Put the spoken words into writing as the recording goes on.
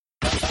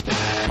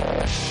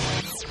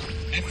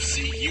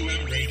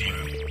FCUM Radio.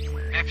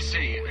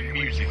 FC and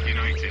Music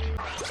United.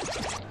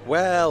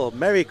 Well,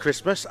 Merry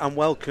Christmas and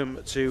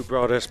welcome to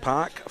Broadhurst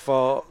Park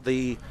for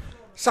the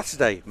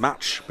Saturday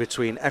match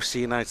between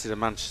FC United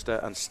and Manchester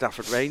and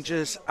Stafford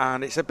Rangers.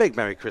 And it's a big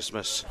Merry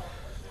Christmas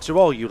to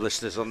all you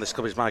listeners on This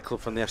Club Is My Club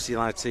from the FC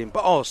United team,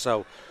 but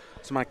also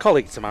to my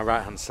colleague to my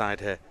right-hand side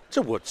here,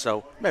 to Wood.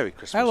 So, Merry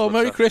Christmas. Hello, Wood,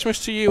 Merry sir.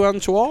 Christmas to you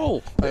and to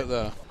all out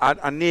there.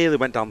 I nearly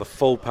went down the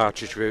full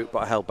partridge route, but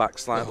I held back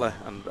slightly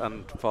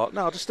and thought,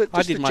 no, just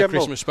I did the my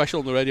general... Christmas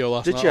special on the radio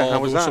last Did night. you? Oh, How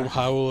was there were that? some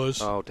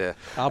howlers. Oh, dear.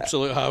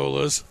 Absolute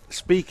howlers.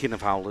 Speaking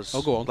of howlers...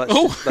 Oh, go on.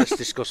 Let's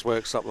discuss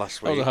Worksop last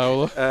That week. was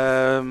a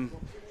howler.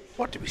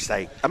 What did we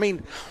say? I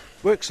mean,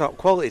 Worksop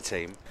quality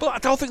team. But I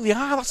don't think they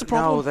are, that's the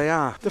problem. No, they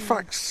are. The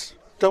facts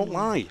don't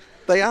lie.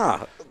 They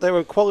are. They're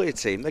a quality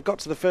team. They got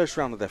to the first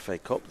round of the FA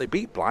Cup. They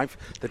beat Blythe.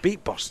 They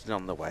beat Boston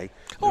on the way.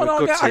 Oh, They're a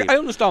no, good team. I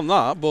understand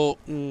that, but...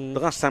 The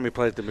last time we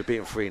played them, we beat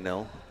them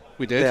 3-0.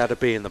 We did. They had a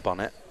bee in the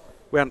bonnet.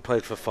 We hadn't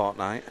played for a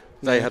fortnight.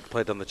 They had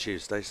played on the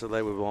Tuesday, so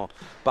they were more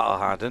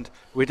battle-hardened.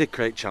 We did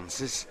create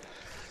chances.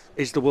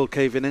 Is the world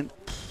caving in?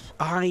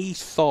 I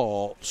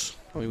thought...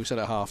 I mean, we said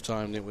at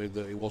half-time, didn't we,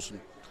 that it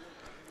wasn't...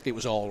 It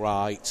was all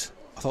right.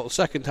 I thought the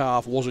second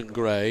half wasn't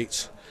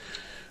great.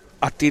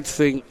 I did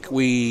think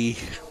we...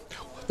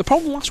 The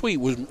problem last week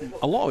was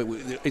a lot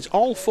of it. It's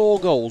all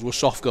 4 goals were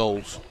soft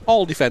goals,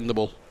 all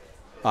defendable.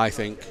 I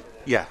think.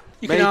 Yeah.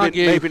 You can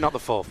argue. Maybe not the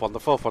fourth one. The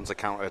fourth one's a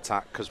counter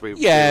attack because we.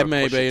 Yeah, we were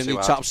maybe, pushing and he too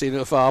hard. taps in at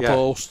the far Yeah.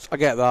 post. I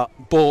get that,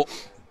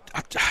 but.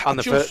 And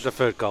the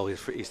third goal,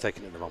 he's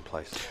taken it in the wrong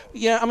place.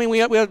 Yeah, I mean, we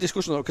had a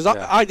discussion on it because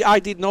I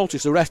did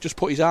notice the ref just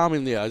put his arm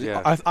in the air.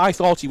 Yeah. I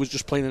thought he was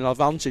just playing an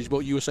advantage, but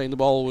you were saying the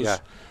ball was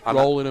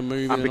rolling and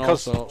moving and all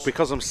sorts.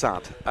 Because I'm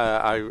sad,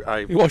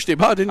 You watched it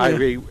back, didn't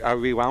you? I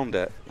rewound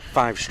it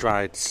 5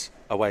 strides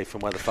away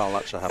from where the foul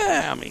actually happened.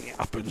 Yeah, I mean, it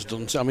happens,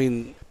 doesn't it? I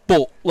mean,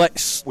 but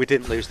We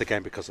didn't lose the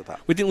game because of that.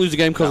 We didn't lose the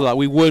game because of that.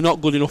 We were not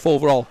good enough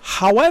overall.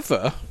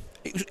 However,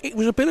 it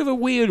was a bit of a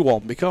weird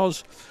one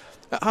because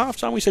at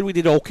half-time we said we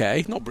did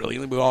okay. Not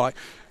brilliantly, we were all right.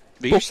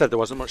 But you said there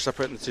wasn't much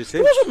separating the two teams.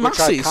 There wasn't which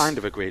masses. I kind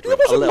of agreed There with.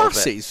 wasn't a little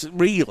masses,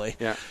 really.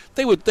 Yeah.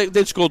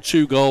 They'd scored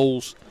 2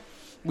 goals.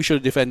 We should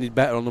have defended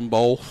better on them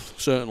both,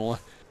 certainly.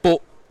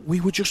 But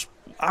we were just...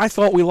 I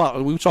thought we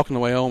lapsed. We were talking the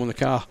way home in the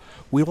car.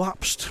 We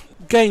lapsed.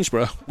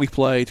 Gainsborough, we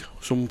played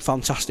some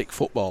fantastic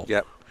football.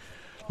 Yep.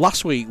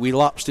 Last week, we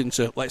lapsed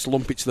into let's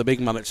lump it to the big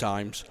man at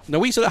times. Now,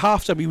 we said at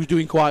half-time he was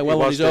doing quite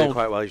well on his own. He was doing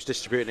quite well. He was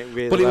distributing it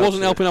really but well. But it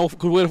wasn't helping out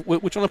because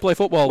we're trying to play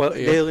football. Well,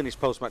 here. Neil in his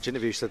post-match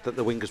interview said that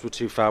the wingers were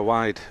too far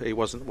wide. It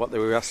wasn't what they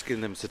were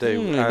asking them to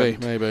do.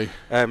 Maybe.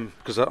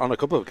 Because on a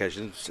couple of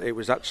occasions, it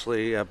was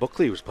actually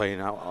Buckley who was playing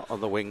out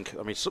on the wing.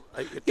 I mean,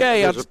 he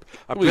had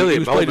a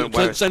brilliant moment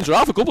where centre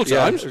half a couple of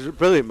times. It was a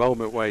brilliant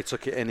moment where he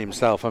took it in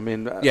himself. I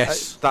mean,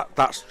 yes,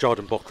 that's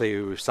Jordan Buckley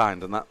who we've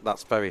signed, and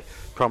that's very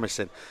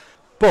promising.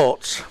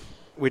 But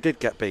we did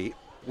get beat.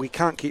 We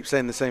can't keep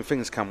saying the same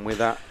things, can we?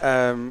 That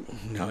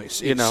no, it's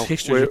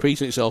history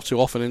repeating itself too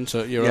often, isn't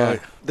it? You're right.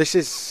 This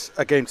is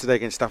a game today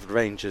against Stafford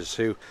Rangers,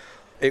 who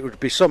it would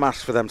be some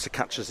ask for them to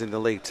catch us in the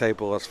league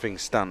table as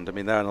things stand. I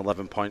mean, they're on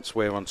 11 points,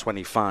 we're on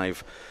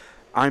 25.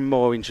 I'm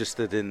more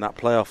interested in that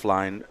playoff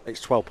line. It's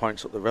 12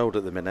 points up the road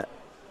at the minute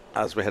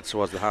as we head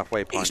towards the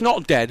halfway point. It's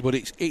not dead, but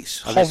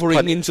it's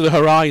hovering into the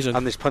horizon.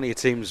 And there's plenty of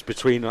teams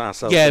between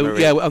ourselves and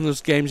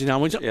there's games in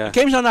hand.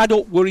 Games in hand I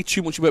don't worry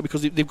too much about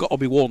because they've got to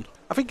be won.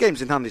 I think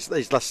games in hand is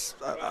less...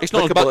 it's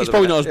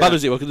probably not as bad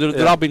as it was.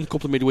 There have been a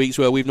couple of midweeks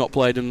where we've not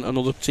played and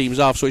other teams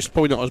have, so it's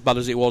probably not as bad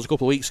as it was a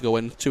couple of weeks ago.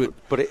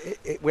 But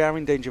we are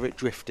in danger of it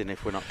drifting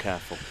if we're not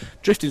careful.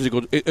 Drifting is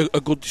a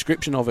good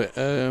description of it.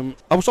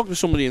 I was talking to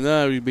somebody in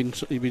there who'd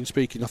been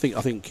speaking. I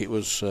think it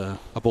was a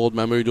board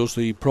member who does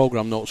the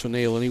programme notes for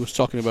Neil, and he was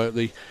talking about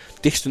the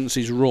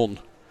distances run,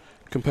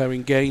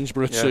 comparing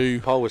Gainsborough to...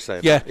 Paul was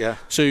saying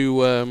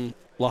to...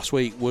 last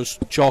week was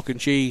chalk and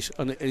cheese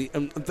and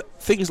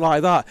things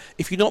like that.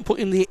 If you're not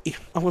putting the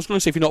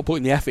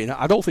effort in,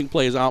 I don't think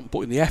players aren't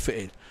putting the effort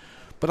in,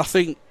 but I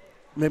think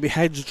maybe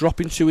heads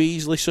dropping too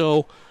easily.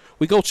 So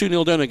we go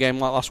 2-0 down a game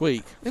like last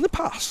week. In the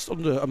past,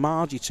 under a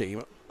Margie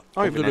team,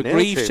 under a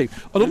Greaves team,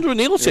 and under a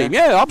Neil team,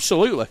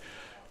 absolutely.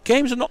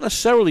 Games are not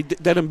necessarily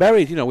dead and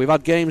buried. You know, we've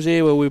had games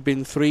here where we've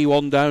been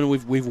 3-1 down and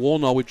we've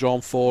won or we've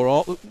drawn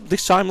 4-4.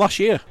 This time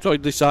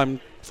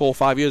 4 or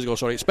 5 years ago, at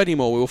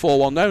Spennymoor, we were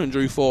 4-1 down and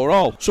drew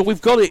 4-4. So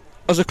we've got it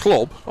as a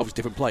club, obviously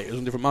different players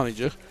and different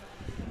managers.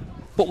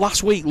 But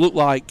last week looked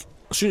like,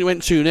 as soon as it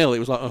went 2-0, it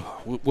was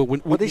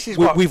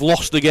like, we've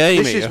lost the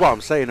game. This is what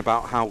I'm saying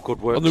about how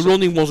good work. And the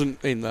running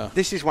wasn't in there.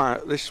 This is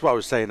what I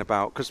was saying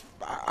about, because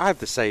I had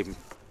the same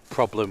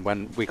problem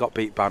when we got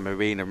beat by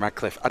Marine and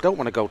Radcliffe. I don't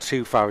want to go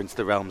too far into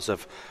the realms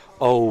of,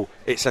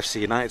 it's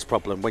FC United's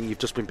problem when you've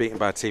just been beaten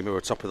by a team who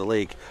are top of the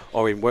league,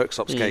 or in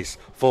Worksop's case,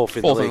 fourth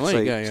in the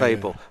league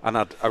table, and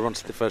had a run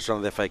to the first round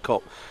of the FA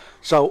Cup.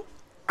 So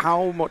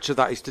how much of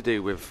that is to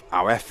do with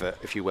our effort,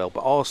 if you will,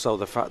 but also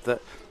the fact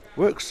that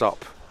Worksop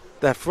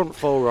Their front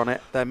four were on it.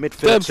 Their midfield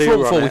Their two front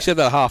were four, on we it. said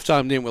that at half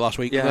time, didn't we, last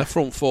week? Yeah. Their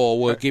front four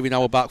were giving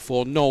our back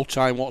four no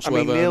time I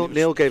whatsoever. mean,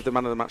 Neil gave the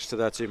man of the match to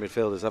their two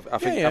midfielders. I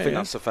think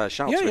that's a fair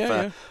shout, to be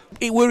fair.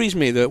 It worries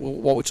me that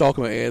what we're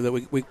talking about here, that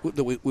we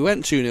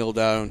went 2-0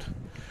 down,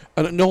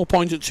 and at no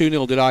point at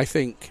 2-0 did I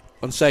think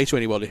and say to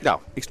anybody, No.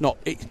 it's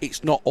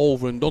not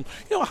over and done.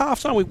 You know, at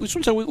half time,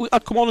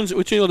 I'd come on and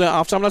we're 2-0 down at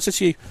half time, and I'd say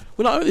to you,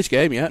 we're not out of this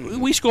game yet.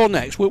 We score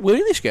next, we're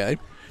in this game.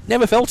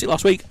 Never felt it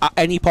last week at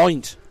any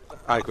point.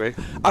 I agree.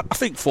 I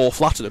think 4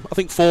 flattered them. I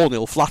think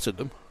 4-0 flattered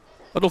them.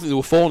 I don't think they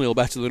were 4-0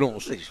 better than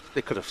us.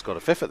 They could have scored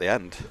a fifth at the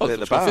end. Oh, At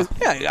the bar.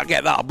 yeah, I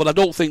get that, but I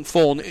don't think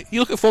 4-0.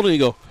 You look at 4-0 and you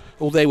go,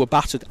 oh, they were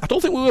battered. I don't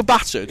think we were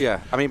battered. Yeah,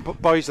 I mean,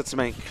 boys had to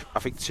make, I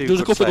think, 2 There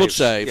was a couple of good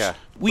saves. Yeah.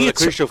 We But had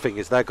the crucial thing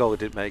is their goalie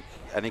didn't make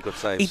any good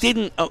saves. He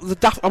didn't. I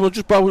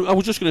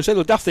was just going to say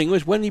the daft thing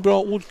was when he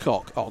brought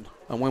Woodcock on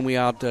and when we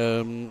had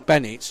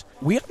Bennett,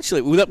 we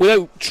actually,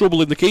 without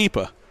troubling the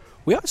keeper,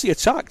 we actually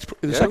attacked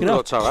in the second half.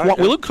 Looked all right,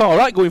 We looked all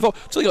right going forward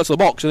until he got to the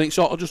box and it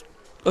sort of just.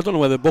 I don't know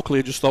whether Buckley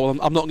had just thought, well,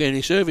 I'm not getting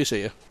any service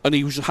here, and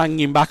he was just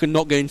hanging back and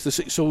not getting to the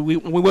six. So we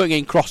weren't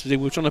getting crosses. We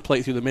were trying to play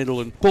it through the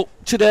middle. But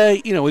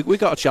today, you know, we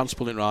got a chance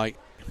pulling it right.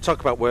 Talk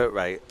about work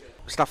rate.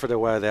 Stafford are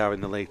where they are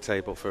in the league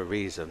table for a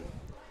reason.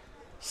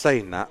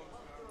 Saying that,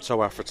 so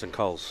are Fritton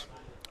Coles.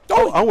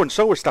 Oh, and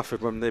so was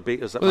Stafford when they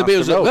beat us at Well, they beat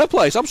us Marston at Road. their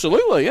place,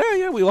 absolutely.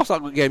 Yeah. We lost that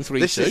game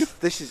 3-2.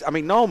 This is. I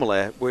mean,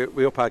 normally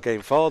we up our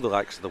game for the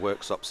likes of the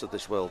workshops of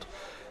this world.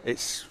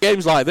 It's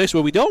Games like this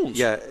where we don't.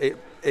 yeah.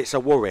 It's a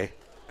worry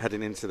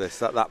heading into this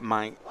that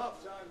might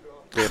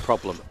be a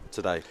problem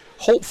today.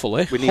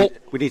 Hopefully, We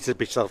need to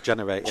be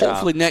self-generating.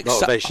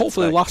 hopefully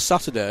Hopefully last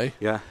Saturday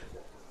Yeah,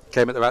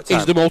 came at the right time.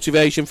 is the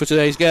motivation for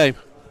today's game,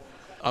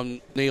 and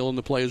Neil and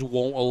the players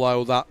won't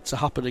allow that to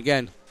happen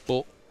again.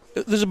 But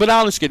there's a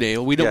banana skin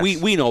here. We know,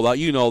 Yes. we know that.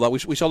 You know that.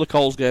 We saw the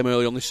Coles game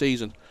early on this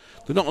season.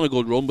 They're not on a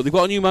good run, but they've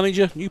got a new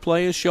manager, new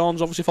players.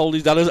 Sean's obviously followed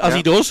his dad as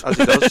he does. As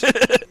he does.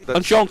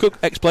 And Sean Cook,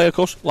 ex-player, of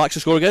course, likes to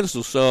score against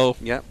us. So,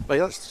 Yeah, but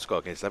he likes to score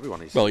against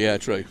everyone. well, yeah,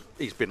 true.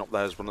 He's been up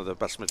there as one of the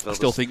best midfielders. I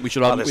still think we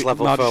should at have this we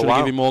level might for a should while.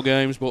 give him more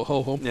games, but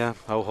ho hum. Yeah,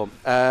 ho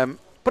hum.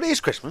 But it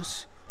is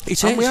Christmas.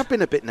 It And is. we have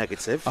been a bit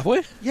negative. Have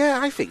we? Yeah,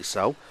 I think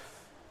so.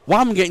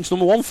 Wham getting to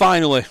number 1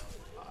 finally. Is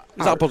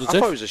that positive? I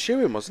thought it was a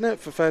shoo-in, wasn't it,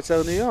 for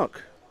Fairtail New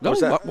York? No,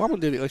 Was that? Wham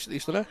did it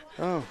yesterday.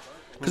 Oh.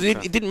 Because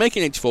it didn't make it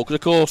in 84, because,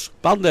 of course,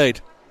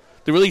 Band-Aid.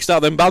 They released that,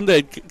 then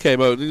Band-Aid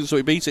came out, so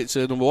it beat it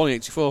to number 1 in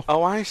 84.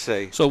 Oh, I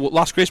see. So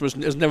last Christmas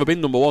has never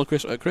been number 1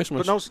 at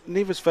Christmas. But no,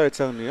 neither's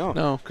Fairtail New York.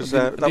 No, because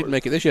it didn't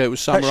make it this year. It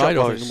was Sam Pet Shop Ryder.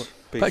 Boys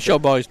beat Pet it.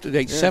 Shop Boys did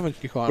 87.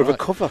 You're quite with right. a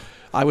cover.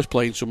 I was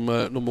playing some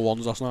number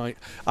 1s last night.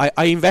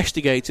 I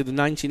investigated the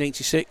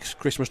 1986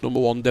 Christmas number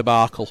 1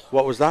 debacle.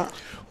 What was that?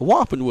 Well, what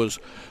happened was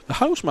the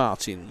House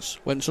Martins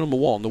went to number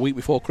 1 the week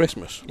before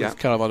Christmas Yeah. with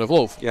Caravan of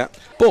Love. Yeah.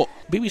 But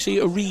BBC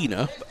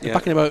Arena, Yeah.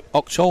 back in about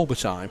October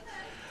time,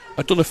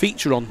 had done a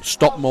feature on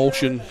stop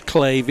motion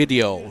clay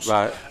videos.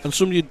 Right. And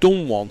somebody had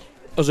done one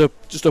as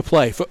just a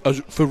play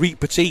for Reet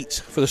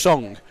Petite for the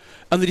song.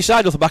 And they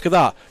decided off the back of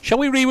that, shall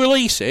we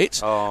re-release it?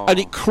 Oh. And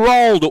it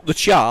crawled up the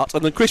chart,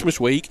 and then Christmas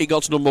week it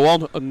got to number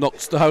 1 and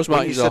knocked the House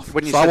Martins off. So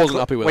I wasn't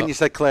happy with when that. you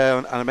said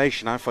Claire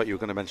animation, I thought you were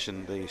going to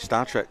mention the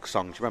Star Trek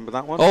song. Do you remember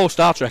that one? Oh,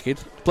 Star Trek!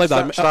 Played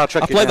that. Star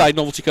Trek, I played yeah. that in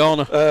Novelty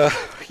Corner.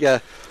 Yeah.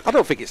 I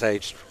don't think it's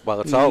aged well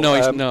at all.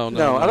 No,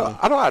 no.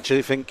 I don't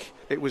actually think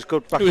it was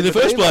good back In the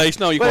first day, place,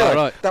 no, you're quite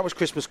right. That was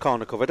Christmas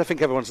corner covered. I think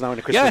everyone's now in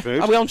a Yeah, Christmas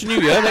mood. are we on to New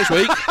Year next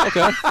week?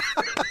 Okay.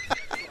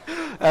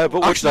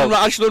 But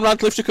Ashton and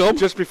Radcliffe to come.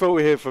 just before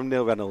we hear from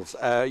Neil Reynolds,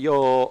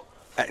 your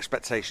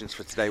expectations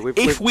for today. We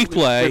play-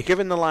 we've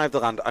given the lie of the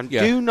land, and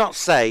Yeah. do not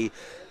say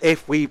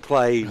if we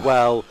play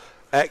well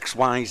X,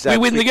 Y, Z. We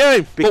win the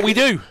game, but because- we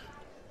do.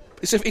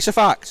 It's a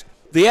fact.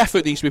 The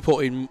effort needs to be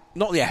put in.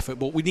 Not the effort,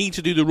 but we need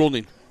to do the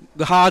running,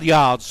 the hard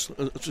yards,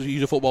 to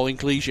use a footballing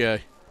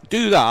cliche.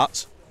 Do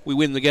that, we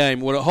win the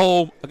game. We're at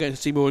home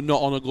against a team who are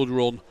not on a good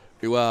run,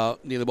 who are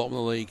near the bottom of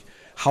the league.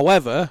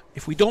 However,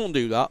 if we don't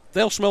do that,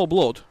 they'll smell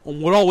blood,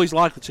 and we're always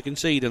likely to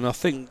concede. And I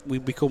think we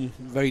become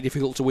very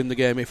difficult to win the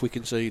game if we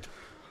concede.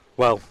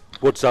 Well,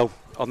 Woodso,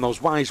 on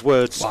those wise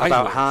words Wise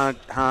about words.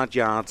 hard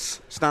yards,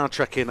 Star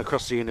Trekking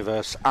across the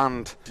universe,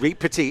 and Reet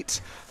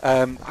Petite,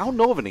 how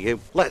northern are you?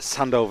 Let's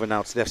hand over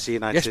now to the FC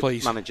United Yes,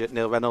 please. manager,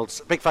 Neil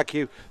Reynolds. Big thank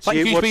you. Thank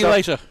you for being Woodso.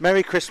 later.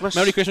 Merry Christmas.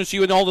 Merry Christmas to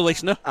you and all the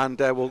listener. And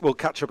we'll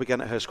catch up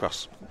again at Hurst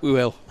Cross. We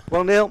will.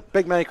 Well, Neil,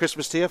 big Merry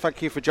Christmas to you.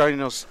 Thank you for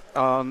joining us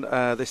on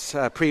this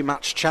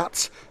pre-match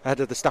chat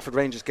ahead of the Stafford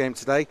Rangers game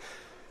today.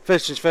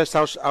 First things first,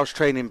 how's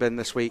training been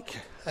this week?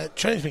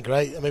 Training's been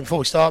great. I mean, before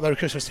we start, Merry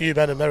Christmas to you,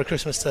 Ben, and Merry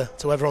Christmas to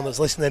everyone that's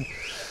listening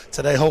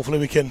today. Hopefully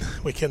we can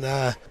put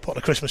on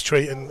a Christmas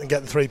treat and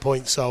get the 3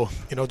 points. So,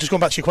 just going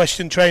back to your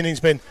question,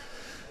 training's been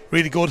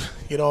really good.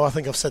 I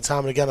think I've said time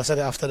and again, I said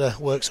it after the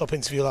workshop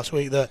interview last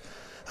week, that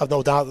I've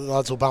no doubt that the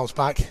lads will bounce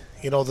back.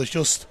 There's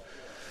just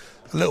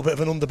a little bit of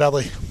an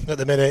underbelly at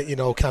the minute,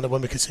 kind of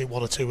when we could see 1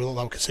 or 2, we look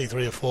like we could see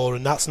 3 or 4,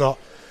 and that's not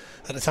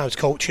at the times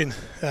coaching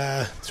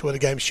to where the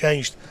game's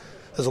changed.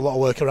 there's a lot of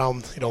work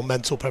around,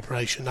 mental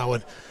preparation now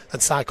and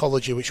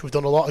psychology, which we've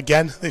done a lot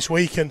again this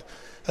week, and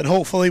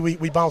hopefully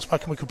we bounce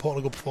back and we can put on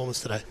a good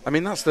performance today. I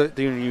mean, that's the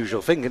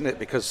unusual thing, isn't it?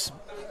 Because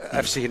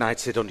FC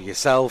United under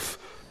yourself,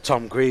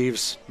 Tom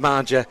Greaves,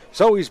 Marja, it's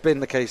always been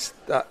the case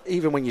that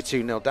even when you're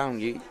 2-0 down,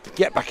 you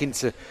get back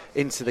into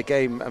the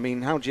game. I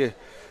mean, how do you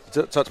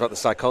talk about the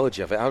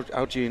psychology of it?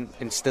 How do you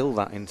instill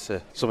that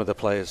into some of the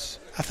players?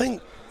 I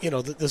think,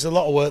 there's a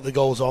lot of work that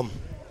goes on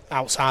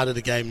outside of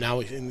the game now.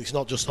 It's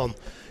not just on,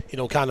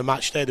 kind of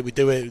match day that we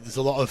do it. There's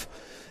a lot of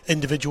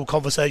individual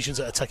conversations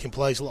that are taking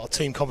place, a lot of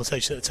team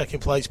conversations that are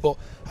taking place. But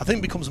I think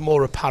it becomes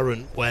more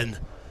apparent when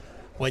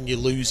you're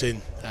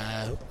losing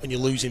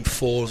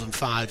fours and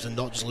fives and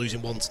not just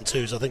losing ones and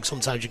twos. I think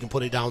sometimes you can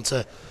put it down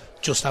to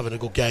just having a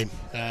good game.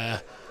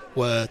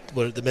 Where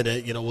at the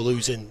minute, we're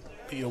losing.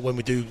 When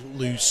we do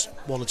lose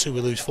one or two,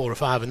 we lose 4 or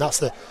 5, and that's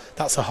the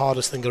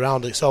hardest thing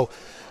around it. So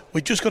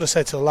we've just got to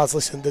say to the lads,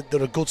 listen,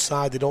 they're a good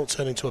side. They don't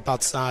turn into a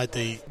bad side.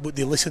 They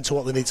listen to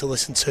what they need to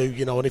listen to,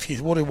 And if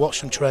you would have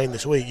watched them train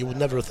this week, you would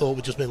never have thought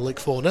we'd just been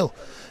licked 4-0.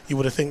 You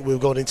would have think we were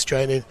going into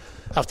training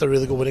after a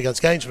really good win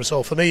against Gainsborough.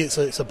 So for me, it's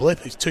a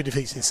blip. It's 2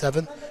 defeats in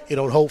 7.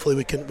 And hopefully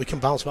we can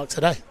bounce back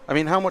today. I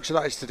mean, how much of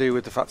that is to do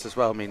with the fact as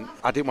well? I mean,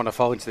 I didn't want to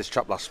fall into this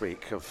trap last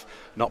week of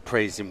not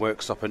praising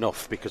Worksop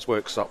enough, because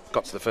Worksop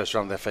got to the first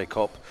round of the FA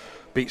Cup,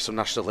 beat some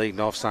National League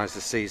North sides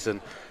this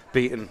season,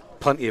 beaten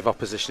plenty of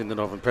opposition in the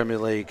Northern Premier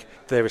League.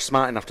 They were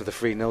smarting after the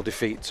 3-0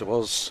 defeat to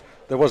us.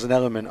 There was an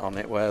element on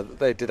it where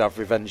they did have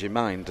revenge in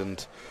mind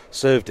and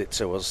served it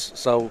to us.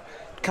 So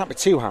it can't be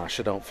too harsh,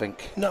 I don't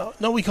think. No,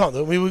 we can't.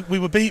 We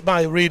were beat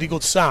by a really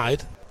good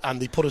side, and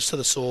they put us to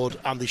the sword,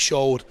 and they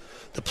showed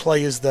the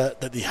players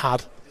that they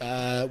had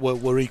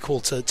were equal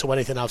to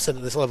anything I've seen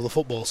at this level of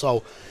football.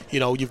 So,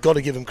 you've got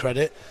to give them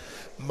credit.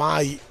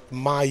 My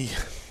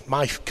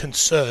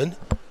concern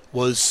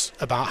was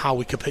about how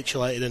we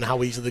capitulated and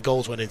how easy the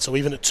goals went in. So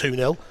even at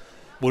 2-0,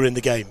 we're in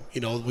the game.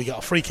 We got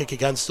a free kick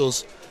against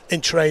us.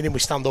 In training, we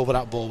stand over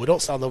that ball. We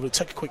don't stand over it,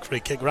 take a quick free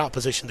kick, we're out of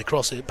position, they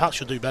cross it. Pat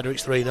should do better,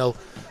 it's 3-0.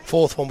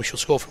 Fourth one, we should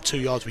score from 2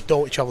 yards. We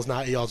don't, it travels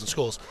 90 yards and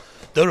scores.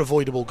 They're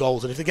avoidable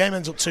goals. And if the game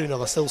ends up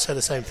 2-0, I still say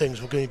the same things.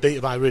 We're going to be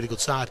beaten by a really good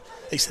side.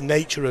 It's the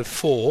nature of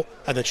 4,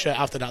 and then straight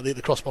after that, they hit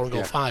the crossbar and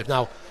go 5.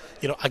 Now,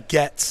 I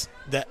get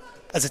that.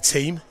 As a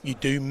team, you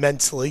do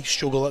mentally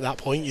struggle at that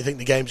point. You think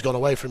the game's gone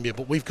away from you,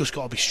 but we've just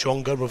got to be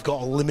stronger. We've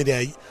got to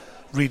eliminate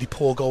really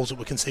poor goals that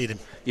we're conceding.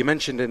 You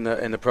mentioned in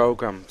the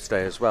programme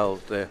today as well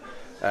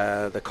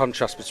the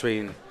contrast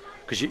between,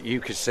 because you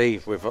could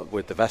see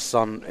with the vests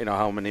on,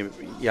 how many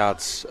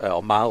yards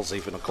or miles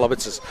even or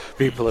kilometres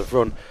people have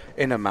run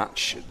in a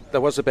match.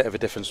 There was a bit of a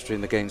difference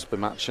between the Gainsborough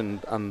match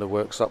and the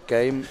Worksop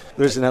game.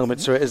 There is an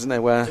element to it, isn't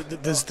there? Where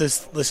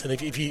listen,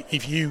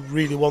 if you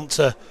really want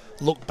to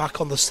look back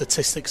on the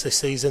statistics this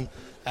season,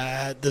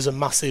 there's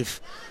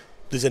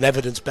an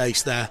evidence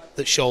base there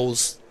that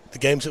shows the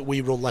games that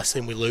we run less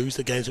in, we lose.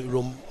 The games that we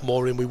run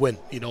more in, we win.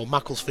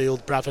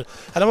 Macclesfield, Bradford.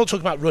 And I'm not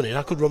talking about running.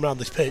 I could run around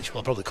this pitch.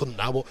 Well, I probably couldn't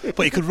now, but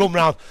you could run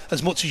around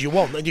as much as you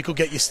want and you could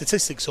get your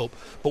statistics up.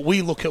 But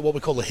we look at what we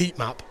call a heat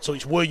map. So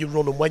it's where you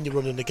run and when you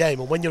run in the game.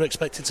 And when you're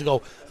expected to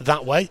go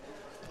that way,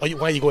 why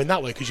are you going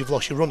that way? Because you've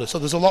lost your runner. So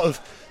there's a lot of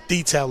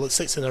detail that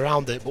sits in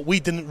around it. But we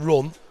didn't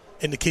run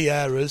in the key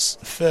areas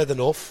further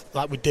enough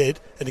like we did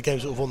in the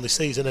games that we've won this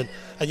season.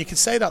 And you can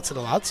say that to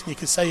the lads. You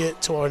can say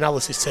it to our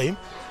analysis team.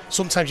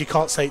 Sometimes you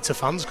can't say it to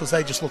fans because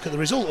they just look at the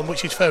result, and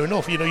which is fair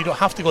enough. You don't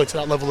have to go into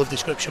that level of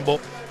description, but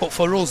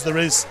for us there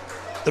is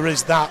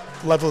that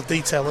level of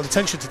detail and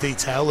attention to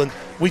detail, and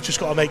we've just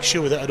got to make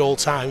sure that at all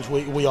times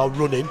we are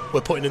running,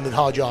 we're putting in the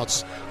hard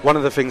yards. One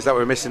of the things that we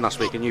were missing last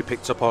week, and you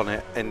picked up on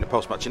it in the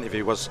post-match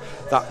interview, was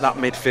that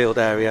midfield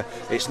area.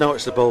 It's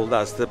noticeable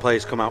as the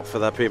players come out for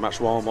their pre-match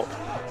warm-up.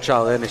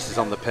 Charlie Ernest is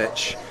on the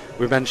pitch.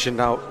 We mentioned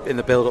out in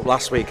the build-up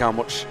last week how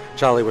much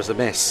Charlie was a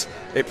miss.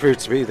 It proved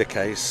to be the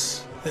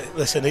case.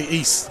 Listen,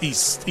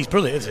 he's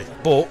brilliant, isn't he?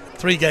 But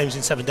 3 games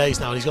in 7 days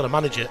now, and he's got to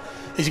manage it.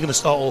 Is he going to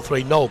start all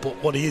 3? No, but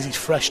what he is, he's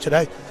fresh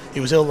today. He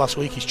was ill last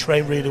week. He's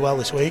trained really well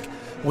this week.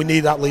 We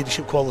need that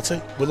leadership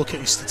quality. We look at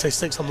his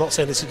statistics. I'm not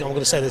saying this. I'm going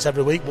to say this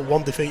every week, but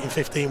 1 defeat in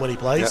 15 when he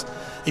plays. Yeah.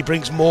 He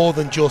brings more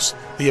than just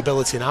the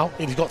ability now.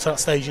 He's got to that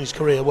stage in his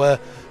career where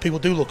people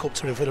do look up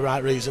to him for the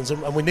right reasons,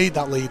 and we need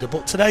that leader.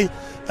 But today,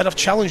 and I've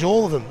challenged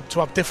all of them to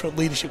have different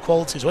leadership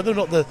qualities, whether or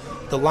not they're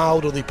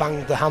loud or they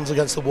bang their hands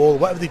against the wall,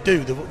 whatever they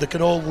do, they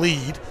can all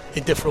lead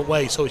in different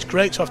ways. So it's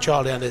great to have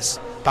Charlie Ennis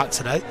back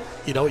today.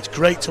 It's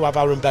great to have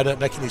Aaron Bennett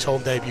making his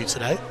home debut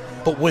today.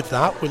 But with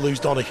that, we lose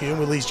Donahue and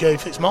we lose Jay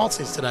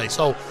Fitzmartins today.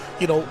 So,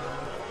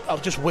 I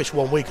just wish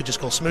 1 week could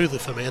just go smoothly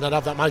for me, and I'd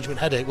have that management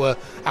headache where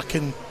I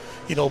can,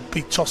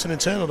 be tossing and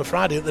turning on a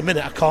Friday. At the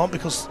minute, I can't,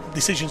 because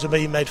decisions are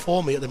being made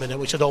for me at the minute,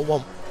 which I don't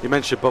want. You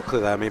mentioned Buckley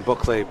there. I mean,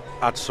 Buckley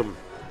had some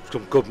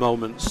good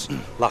moments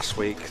last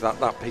week.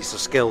 That piece of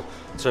skill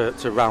to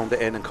round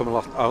it in and come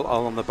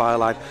along the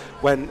byline.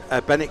 When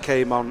Bennett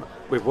came on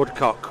with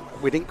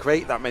Woodcock, we didn't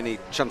create that many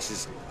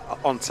chances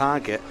on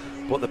target,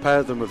 but the pair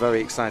of them were very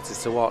excited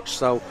to watch.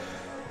 So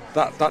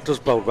that does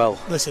bode well.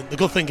 Listen, the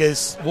good thing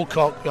is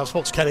Woodcock. I've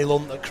spoken to Kenny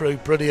Lunt at Crewe.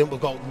 Brilliant.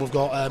 We've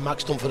got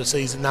Max done for the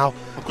season now.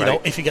 You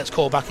know, if he gets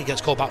called back, he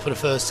gets called back for the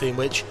first team,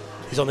 which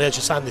he's on the edge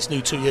of signing this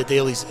new 2-year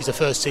deal. He's a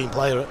first team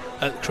player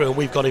at Crewe, and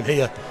we've got him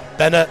here.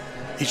 Bennett,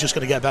 he's just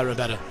going to get better and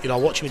better. You know, I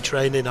watch him in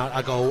training.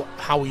 I go,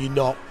 how are you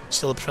not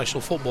still a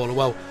professional footballer?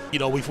 Well, you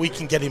know, if we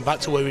can get him back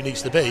to where he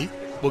needs to be,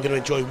 we're going to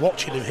enjoy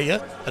watching him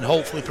here and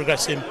hopefully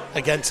progress him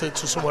again to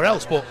somewhere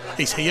else. But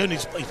he's here and he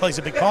plays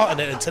a big part in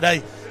it. And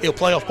today he'll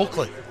play off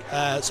Buckley.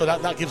 So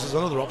that gives us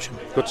another option.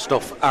 Good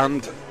stuff.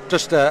 And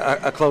just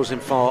a closing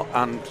thought,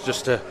 and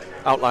just to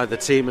outline the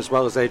team as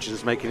well as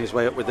Adrian's making his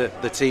way up with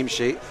the team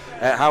sheet.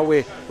 How are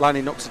we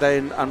lining up today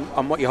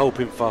and what you're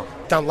hoping for?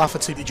 Dan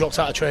Lafferty, he dropped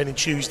out of training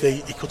Tuesday.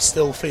 He could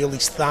still feel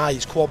his thigh,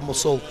 his quad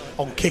muscle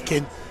on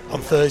kicking on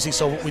Thursday,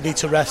 so we need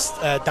to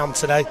rest Dan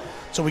today.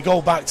 So we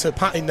go back to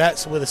Pat in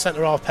nets with a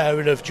centre-half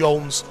pairing of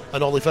Jones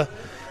and Oliver.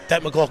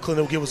 Dec McLaughlin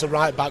will give us a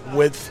right back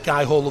with,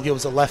 Guy Hull will give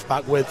us a left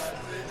back with,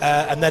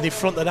 and then in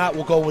front of that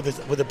we'll go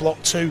with a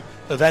block 2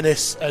 of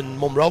Ennis and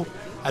Munro,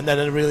 and then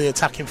a really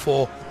attacking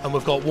 4, and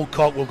we've got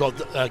Woodcock, we've got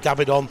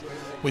Gabidon,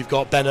 we've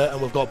got Bennett, and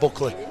we've got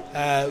Buckley.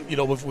 You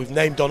know, we've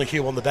named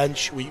Donahue on the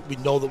bench. We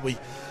know that we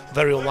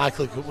very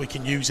unlikely we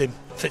can use him.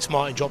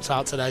 Fitzmartin dropped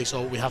out today,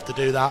 so we have to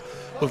do that.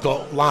 We've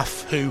got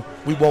Laff, who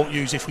we won't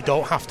use if we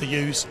don't have to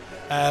use.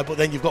 But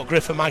then you've got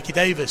Griff and Mikey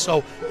Davis,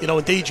 so you know,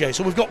 and DJ.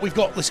 So we've got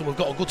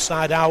a good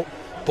side out,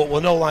 but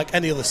we're not like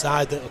any other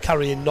side that are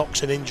carrying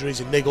knocks and injuries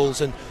and niggles,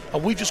 and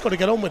we've just got to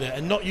get on with it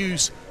and not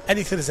use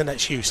anything as an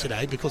excuse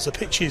today, because the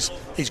pitch is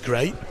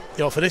great. You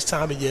know, for this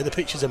time of year, the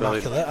pitch is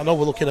immaculate. I know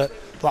we're looking at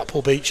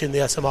Blackpool Beach in the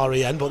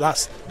SMREN, but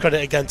that's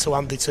credit again to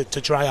Andy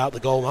to dry out the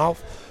goal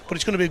mouth. But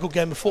it's going to be a good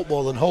game of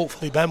football, and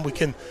hopefully, Ben, we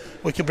can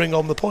bring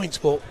home the points.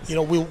 But you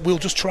know, we'll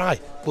just try.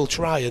 We'll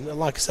try, and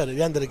like I said, at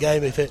the end of the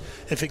game, if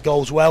it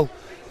goes well,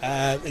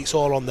 it's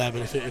all on them,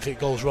 and if it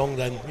goes wrong,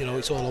 then you know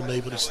it's all on me.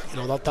 But it's, you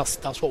know,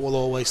 that's what we'll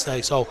always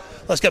say. So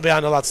let's get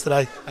behind the lads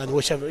today, and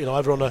wish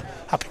everyone a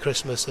happy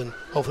Christmas, and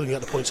hopefully we can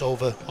get the points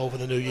over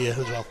the new year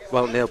as well.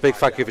 Well, Neil, big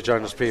thank you for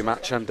joining us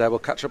pre-match, and we'll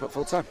catch up at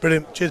full time.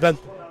 Brilliant. Cheers, Ben.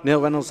 Neil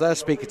Reynolds there,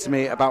 speaking to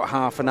me about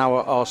half an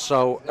hour or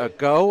so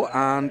ago,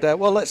 and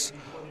well, let's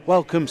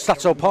welcome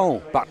Stato Paul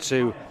back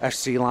to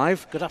FC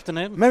Live. Good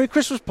afternoon. Merry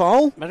Christmas,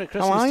 Paul. Merry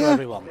Christmas How are to you?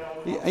 everyone.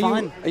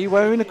 Fine. Are you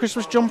wearing a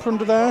Christmas jumper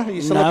under there? Are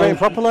you celebrating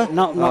properly?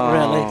 Not really.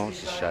 Oh,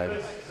 it's a shame.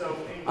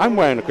 I'm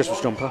wearing a Christmas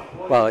jumper.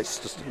 Well, it's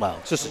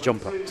just a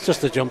jumper. It's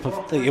just a jumper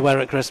that you wear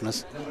at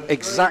Christmas.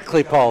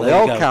 Exactly, Paul. They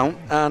all count.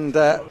 And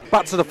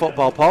back to the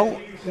football, Paul.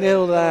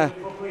 Neil there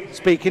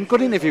speaking.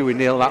 Good interview with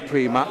Neil that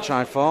pre-match,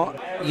 I thought.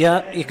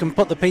 Yeah, you can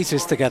put the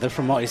pieces together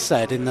from what he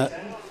said, in that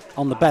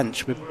on the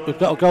bench we've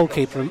got a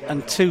goalkeeper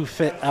and 2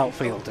 fit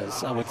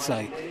outfielders, I would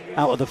say,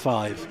 out of the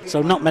 5.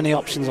 So not many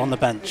options on the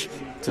bench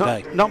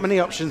today. Not many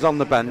options on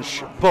the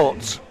bench,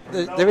 but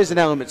there is an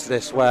element to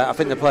this where I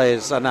think the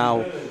players are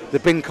now,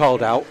 they've been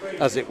called out,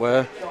 as it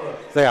were.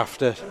 They have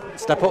to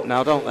step up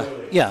now, don't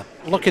they? Yeah,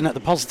 looking at the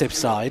positive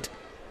side,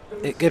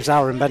 it gives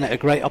Aaron Bennett a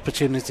great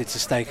opportunity to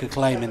stake a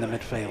claim in the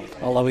midfield,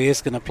 although he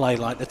is going to play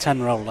like the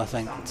 10 role, I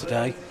think,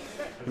 today.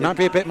 He might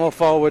be a bit more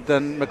forward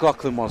than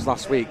McLaughlin was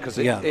last week, because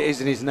it is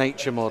in his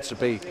nature more to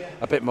be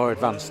a bit more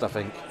advanced, I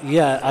think.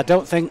 Yeah, I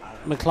don't think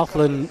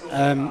McLaughlin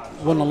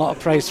won a lot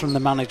of praise from the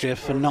manager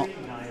for not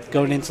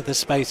going into the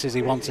spaces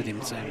he wanted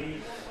him to.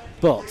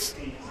 But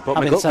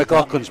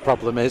McLaughlin's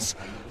problem is,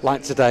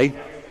 like today,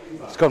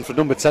 it's gone from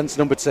number 10 to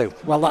number 2.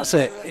 Well, that's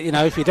it. You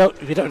know, if you don't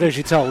do as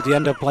you're told, you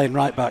end up playing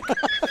right back.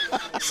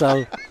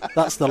 So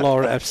that's the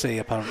law at FC,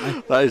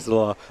 apparently. That is the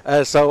law.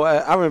 So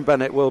Aaron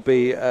Bennett will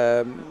be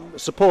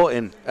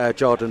supporting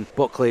Jordan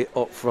Buckley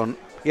up front.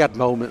 He had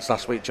moments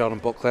last week, Jordan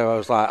Buckley, where I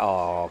was like,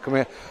 oh, come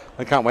here.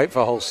 I can't wait for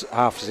a whole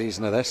half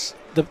season of this.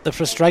 The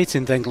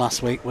frustrating thing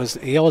last week was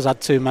he always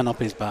had 2 men up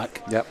his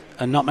back,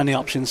 and not many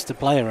options to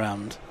play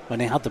around when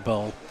he had the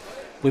ball.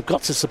 We've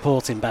got to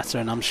support him better,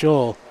 and I'm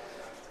sure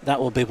that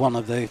will be one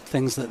of the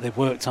things that they've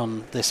worked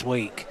on this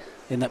week,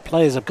 in that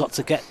players have got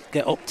to get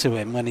up to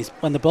him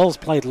when the ball's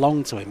played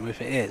long to him.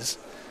 If it is,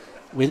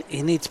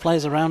 he needs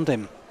players around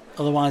him,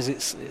 otherwise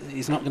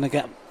he's not going to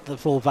get the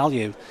full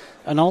value.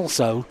 And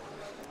also,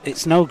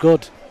 it's no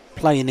good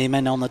playing him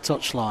in on the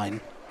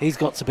touchline. He's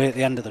got to be at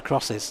the end of the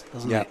crosses,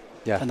 doesn't he?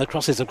 Yeah. And the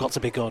crosses have got to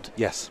be good.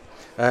 Yes.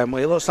 Well,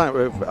 it looks like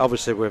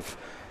obviously with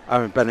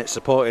Aaron Bennett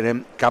supporting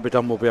him,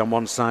 Gabidon will be on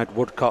one side,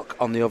 Woodcock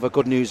on the other.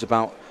 Good news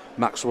about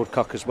Max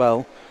Woodcock as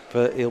well.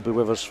 He'll be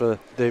with us for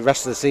the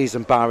rest of the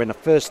season, barring a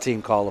first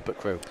team call up at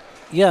Crewe.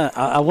 Yeah,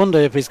 I wonder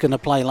if he's going to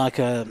play like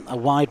a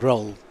wide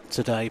role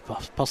today,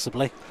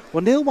 possibly.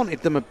 Well, Neil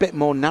wanted them a bit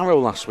more narrow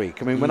last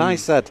week. I mean, when I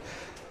said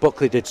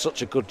Buckley did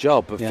such a good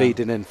job of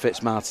feeding in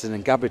Fitzmartin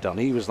and Gabidon,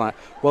 he was like,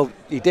 well,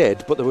 he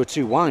did, but they were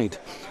too wide.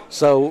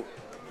 So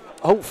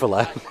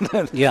hopefully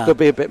they'll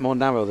be a bit more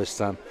narrow this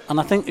time. And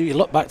I think if you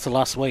look back to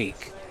last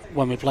week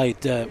when we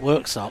played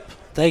Worksop,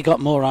 they got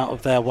more out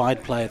of their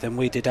wide player than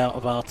we did out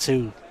of our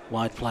 2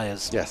 wide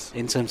players. Yes.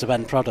 In terms of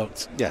end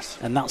product. Yes.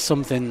 And that's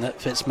something that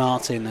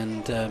Fitzmartin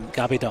and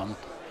Gabidon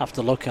have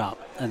to look at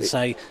and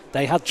say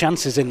they had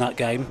chances in that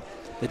game,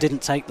 they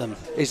didn't take them.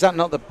 Is that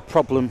not the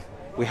problem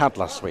we had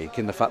last week,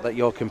 in the fact that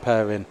you're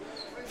comparing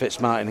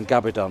Fitzmartin and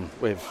Gabidon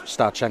with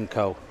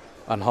Starchenko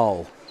and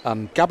Hall?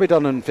 And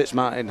Gabidon and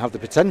Fitzmartin have the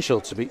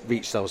potential to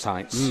reach those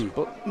heights,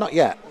 but not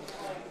yet.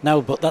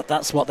 No, but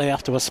that's what they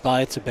have to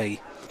aspire to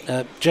be.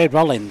 Jade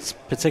Rollins,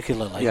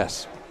 particularly,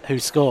 yes, who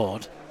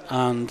scored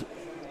and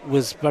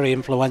was very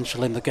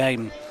influential in the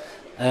game.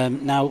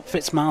 Now,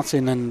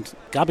 Fitzmartin and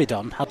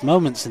Gabidon had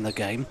moments in the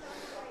game,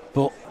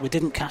 but we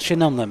didn't cash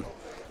in on them.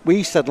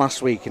 We said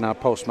last week in our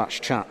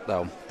post-match chat,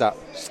 though, that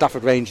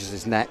Stafford Rangers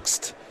is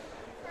next.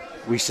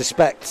 We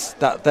suspect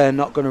that they're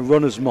not going to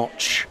run as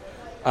much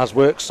as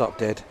Worksop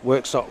did.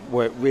 Worksop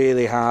worked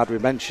really hard. We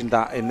mentioned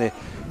that in the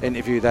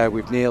interview there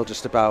with Neil,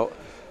 just about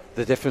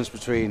the difference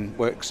between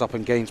Worksop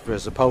and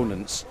Gainsborough's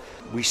opponents.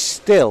 We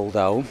still,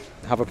 though,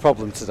 have a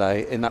problem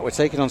today in that we're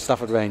taking on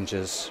Stafford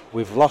Rangers.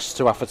 We've lost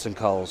to Atherton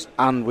Coles,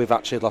 and we've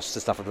actually lost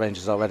to Stafford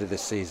Rangers already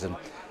this season.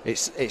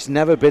 It's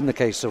never been the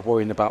case of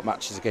worrying about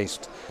matches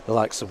against the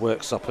likes of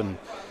Worksop and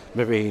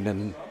Marine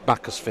and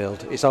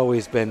Macclesfield. It's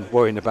always been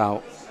worrying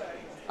about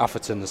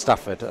Atherton and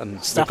Stafford, and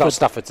we've got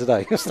Stafford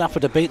today.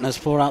 Stafford have beaten us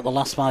 4 out of the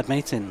last 5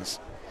 meetings,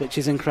 which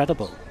is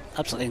incredible,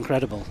 absolutely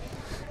incredible.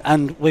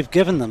 And we've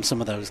given them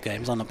some of those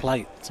games on a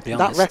plate, to be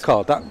honest. That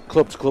record, that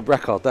club-to-club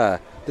record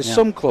there, there's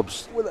some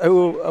clubs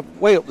who are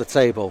way up the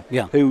table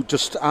who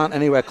just aren't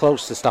anywhere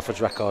close to Stafford's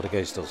record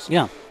against us.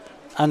 Yeah,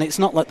 and it's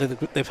not like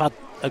they've had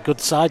a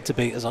good side to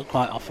beat us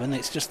quite often,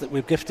 it's just that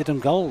we've gifted them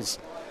goals.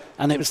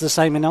 And it was the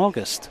same in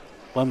August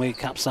when we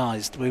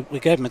capsized. We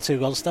gave them a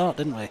 2-goal start,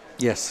 didn't we?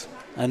 Yes.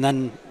 And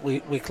then we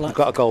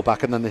got a goal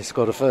back, and then they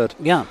scored a third.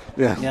 Yeah.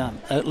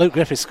 Luke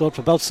Griffiths scored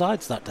for both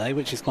sides that day,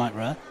 which is quite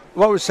rare.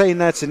 What I was saying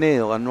there to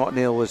Neil, and what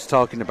Neil was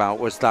talking about,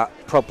 was that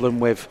problem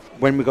with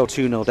when we go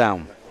 2-0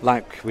 down,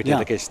 like we did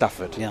against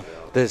Stafford. Yeah.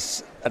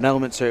 There's an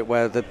element to it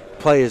where the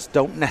players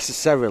don't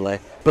necessarily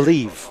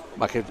believe,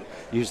 I could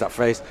use that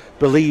phrase,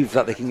 believe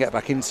that they can get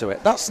back into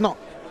it. That's not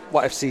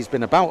what FC's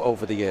been about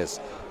over the years,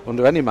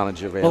 under any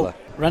manager, really. Well,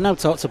 Renault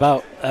talked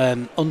about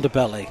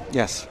underbelly.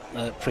 Yes.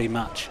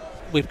 Pre-match.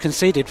 We've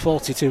conceded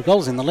 42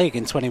 goals in the league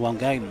in 21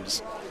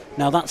 games.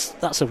 Now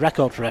that's a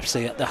record for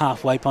FC at the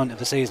halfway point of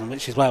the season,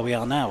 which is where we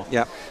are now.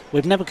 Yeah.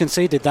 We've never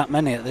conceded that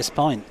many at this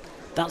point.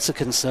 That's a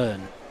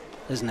concern,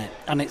 isn't it?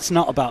 And it's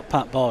not about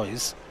Pat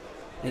Boys.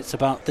 It's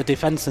about the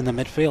defence and the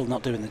midfield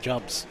not doing the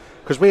jobs.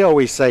 Because we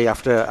always say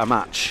after a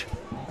match,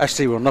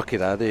 FC were unlucky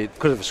there. They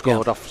could have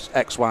scored off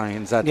X, Y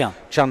and Z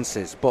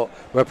chances, but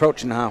we're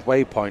approaching the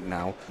halfway point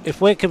now. If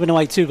we're giving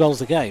away 2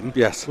 goals a game,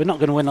 yes, we're not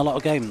going to win a lot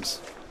of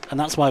games. And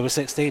that's why we're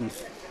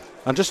 16th.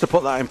 And just to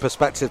put that in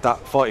perspective, that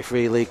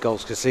 43 league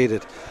goals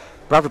conceded,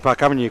 Bradford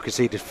Park Avenue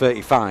conceded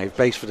 35,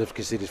 Baseford have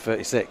conceded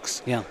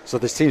 36. Yeah. So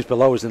there's teams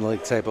below us in the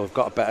league table have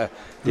got a better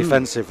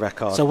defensive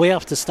record. So we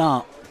have to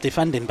start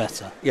defending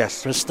better.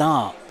 Yes. For a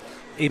start,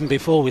 even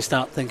before we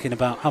start thinking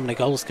about how many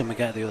goals can we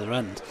get at the other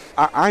end.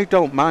 I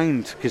don't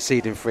mind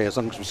conceding 3 as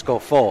long as we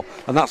score 4,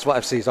 and that's what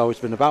FC's always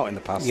been about in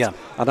the past. Yeah.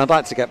 And I'd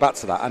like to get back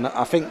to that. And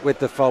I think with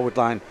the forward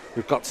line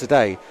we've got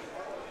today,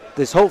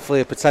 there's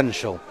hopefully a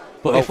potential.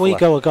 But if we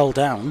go a goal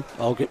down,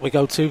 or we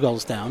go 2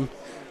 goals down,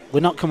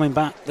 we're not coming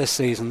back this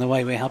season the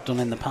way we have done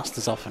in the past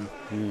as often.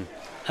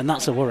 And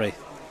that's a worry.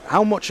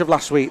 How much of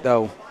last week,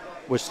 though,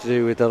 was to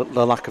do with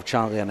the lack of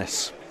Charlie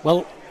Ennis?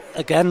 Well,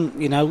 again,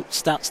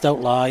 stats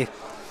don't lie.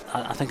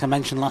 I think I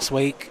mentioned last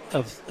week,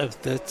 of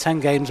the 10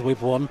 games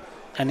we've won,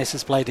 Ennis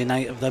has played in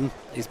 8 of them.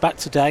 He's back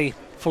today,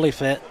 fully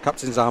fit.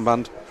 Captain's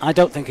armband. I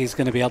don't think he's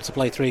going to be able to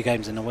play 3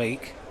 games in a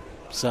week.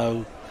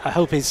 So I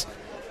hope his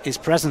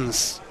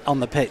presence on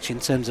the pitch in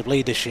terms of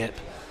leadership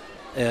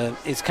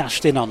is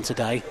cashed in on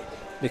today,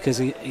 because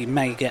he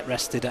may get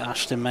rested at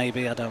Ashton,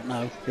 maybe, I don't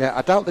know. Yeah,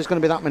 I doubt there's going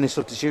to be that many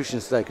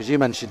substitutions today, because you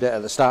mentioned it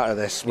at the start of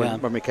this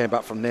when we came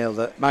back from Neil,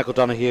 that Michael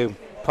Donoghue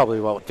probably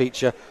won't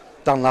feature,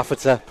 Dan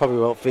Lafferty probably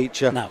won't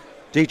feature, no.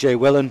 DJ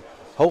Willen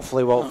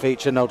hopefully won't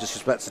feature, no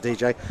disrespect to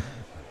DJ.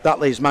 That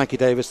leaves Mikey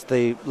Davis,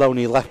 the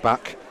lonely left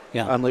back,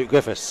 and Luke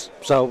Griffiths.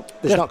 So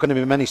there's not going to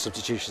be many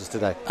substitutions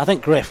today. I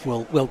think Griff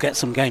will get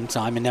some game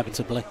time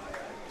inevitably,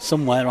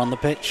 somewhere on the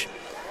pitch.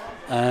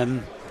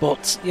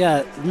 But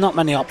yeah, not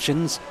many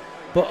options.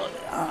 But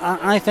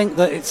I think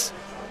that it's,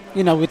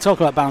 we talk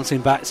about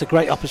bouncing back. It's a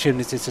great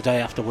opportunity today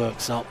after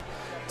Worksop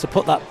to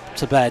put that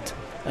to bed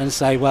and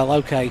say, well,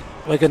 okay,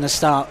 we're going to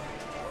start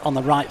on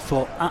the right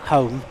foot at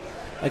home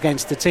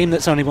against a team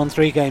that's only won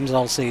 3 games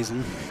all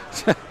season.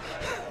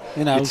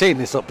 You're teeing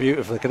this up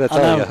beautifully, can I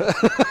tell you?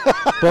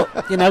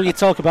 But, you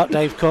talk about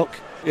Dave Cook,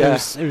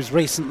 who's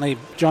recently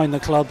joined the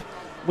club.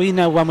 We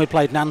know when we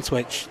played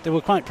Nantwich, they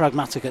were quite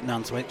pragmatic at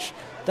Nantwich.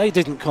 They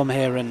didn't come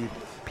here and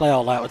play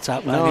all-out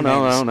attack.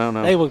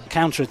 No. They were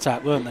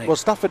counter-attack, weren't they? Well,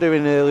 Stafford are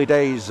in the early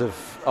days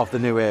of the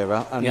new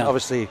era, and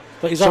obviously...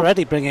 But he's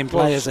already bringing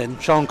players in.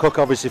 Sean Cook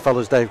obviously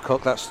follows Dave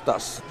Cook.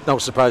 That's no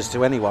surprise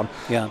to anyone.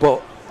 Yeah.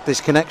 But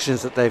there's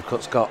connections that Dave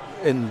Cook's got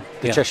in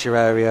the Cheshire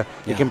area.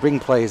 He can bring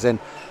players in.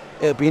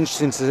 It'll be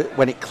interesting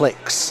when it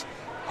clicks.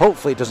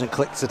 Hopefully it doesn't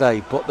click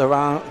today, but there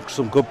are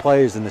some good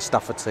players in the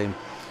Stafford team.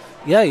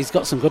 Yeah, he's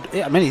got some good.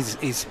 I mean,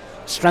 he's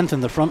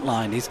strengthened the front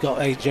line. He's got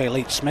AJ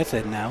Leach-Smith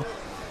in now.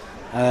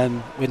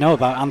 We know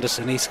about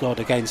Anderson. He scored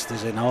against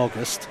us in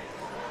August.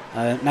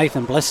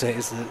 Nathan Blissett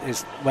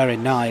is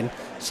wearing 9.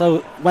 So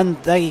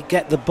when they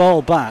get the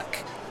ball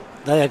back,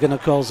 they are going to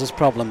cause us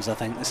problems, I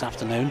think, this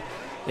afternoon.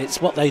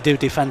 It's what they do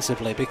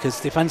defensively, because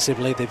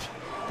defensively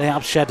they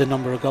have shed a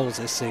number of goals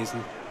this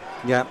season.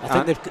 Yeah,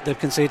 I think they've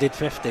conceded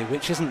 50,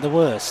 which isn't the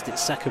worst.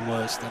 It's second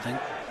worst, I think.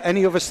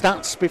 Any other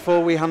stats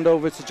before we hand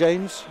over to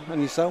James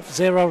and yourself?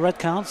 0 red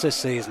cards this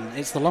season.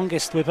 It's the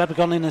longest we've ever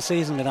gone in a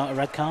season without a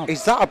red card.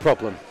 Is that a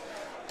problem?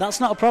 That's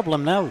not a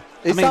problem, no.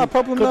 Is that a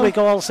problem, Could though? we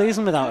go all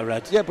season without a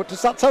red? Yeah, but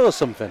does that tell us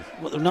something?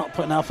 Well, we're not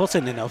putting our foot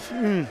in enough.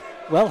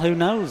 Well, who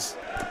knows?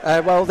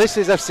 Well, this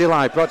is FC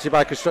Live, brought to you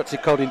by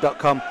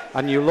ConstructiveCoding.com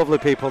and you lovely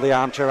people, the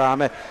Armchair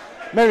Army.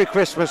 Merry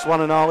Christmas, one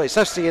and all. It's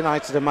FC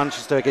United and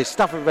Manchester against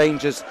Stafford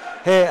Rangers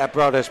here at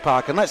Broadhurst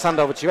Park. And let's hand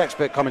over to your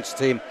expert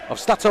commentary team of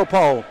Stato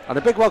Paul. And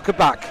a big welcome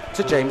back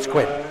to James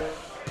Quinn.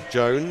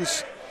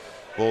 Jones,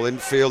 ball in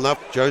field now.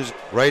 Jones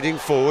raiding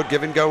forward,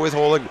 give and go with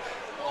Hall.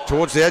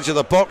 Towards the edge of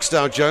the box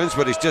now, Jones,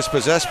 but he's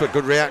dispossessed, but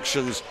good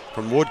reactions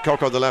from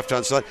Woodcock on the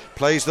left-hand side.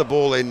 Plays the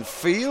ball in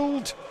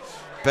field.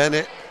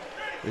 Bennett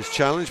is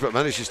challenged, but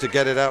manages to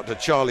get it out to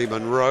Charlie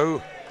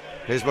Monroe.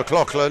 Here's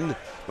McLaughlin.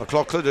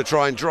 McLaughlin to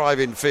try and drive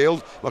in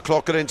field.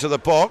 McLaughlin into the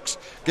box.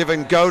 Give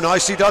and go,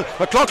 nicely done.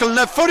 McLaughlin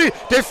left footed.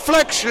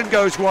 Deflection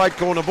goes wide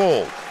corner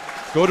ball.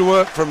 Good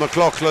work from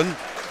McLaughlin.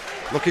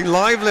 Looking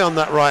lively on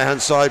that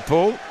right-hand side,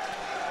 Paul.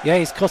 Yeah,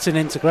 he's cutting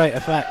into great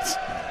effect.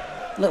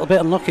 A little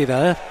bit unlucky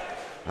there.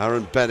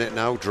 Aaron Bennett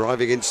now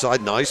driving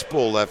inside. Nice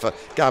ball there for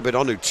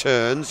Gabidon, who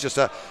turns. Just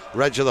a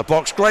edge of the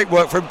box. Great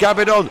work from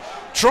Gabidon.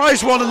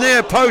 Tries one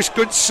near post.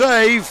 Good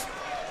save.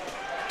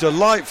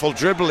 Delightful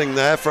dribbling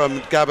there from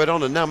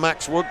Gabidon, and now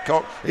Max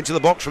Woodcock into the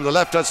box from the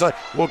left-hand side.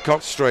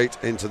 Woodcock straight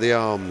into the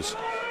arms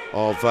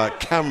of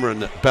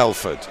Cameron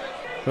Belford.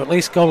 But at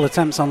least goal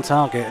attempts on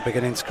target are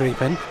beginning to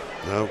creep in.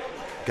 No,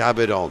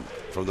 Gabidon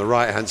from the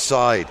right-hand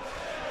side,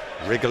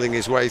 wriggling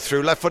his way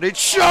through, left-footed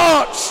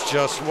shots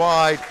just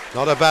wide.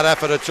 Not a bad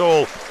effort at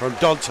all from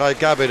Dante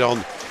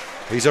Gabidon.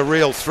 He's a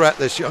real threat,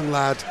 this young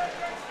lad.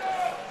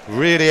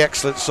 Really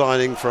excellent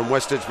signing from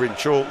West Didsbury and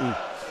Chorlton.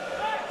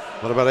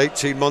 About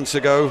 18 months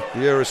ago, a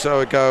year or so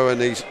ago,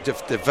 and he's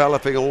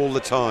developing all the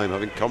time,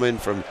 having come in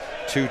from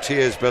 2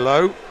 tiers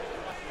below.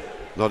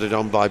 Nodded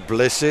on by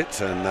Blissett,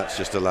 and that's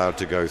just allowed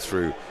to go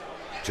through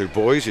to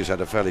Boys, who's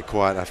had a fairly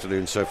quiet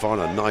afternoon so far,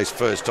 and a nice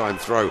first-time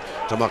throw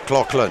to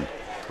McLaughlin.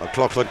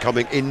 McLaughlin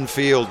coming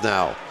infield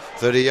now.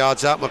 30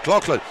 yards out,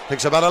 McLaughlin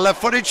thinks about a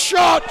left-footed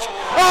shot.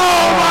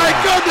 Oh, my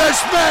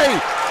goodness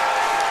me!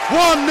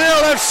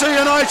 1-0 FC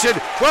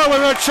United. Well, we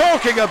were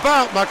talking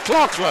about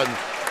McLaughlin.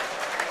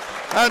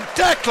 And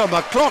Declan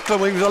McLaughlin,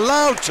 when he was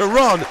allowed to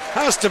run,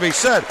 has to be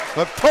said,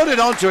 but put it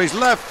onto his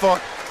left foot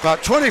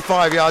about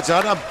 25 yards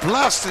out and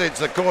blasted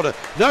into the corner.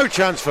 No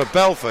chance for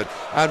Belford.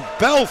 And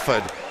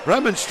Belford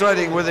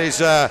remonstrating with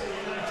his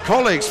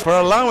colleagues for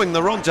allowing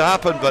the run to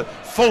happen, but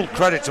full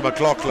credit to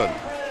McLaughlin.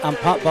 And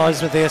Pat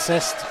Boys with the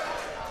assist.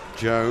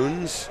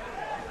 Jones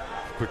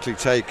quickly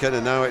taken,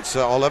 and now it's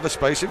Oliver,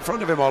 space in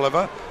front of him.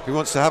 Oliver, who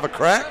wants to have a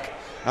crack.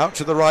 Out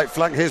to the right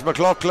flank, here's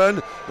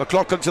McLaughlin.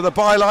 McLaughlin to the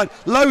byline.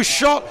 Low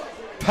shot.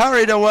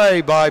 Parried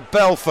away by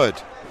Belford.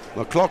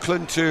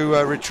 McLaughlin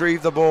to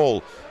retrieve the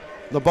ball.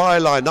 The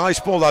byline, nice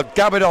ball though.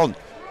 Gabidon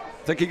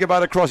thinking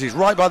about a cross. He's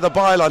right by the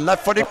byline,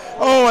 left footed.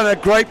 Oh, and a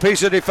great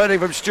piece of defending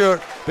from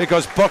Stewart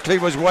because Buckley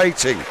was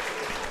waiting.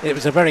 It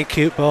was a very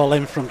cute ball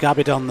in from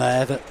Gabidon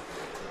there that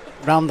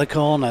round the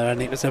corner,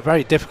 and it was a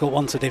very difficult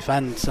one to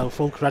defend. So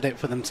full credit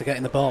for them to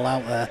getting the ball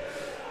out there.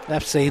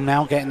 FC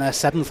now getting their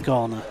 7th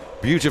corner.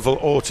 Beautiful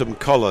autumn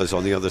colours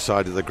on the other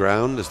side of the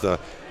ground as the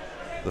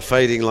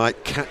fading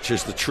light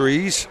catches the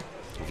trees.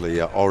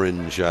 Lovely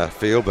orange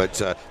field, but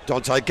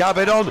Dante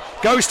Gabidon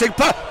ghosting.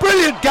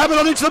 Brilliant!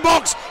 Gabidon into the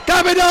box!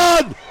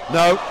 Gabidon!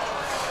 No.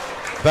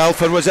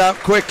 Belford was out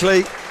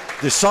quickly,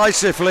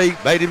 decisively,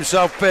 made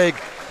himself big.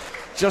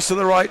 Just at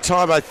the right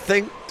time, I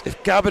think.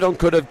 If Gabidon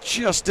could have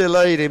just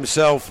delayed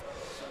himself,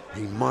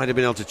 he might have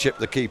been able to chip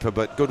the keeper,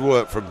 but good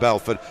work from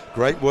Belford.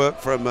 Great work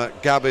from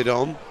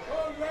Gabidon.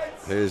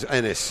 Here's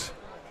Ennis.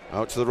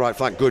 Out to the right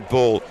flank. Good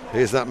ball.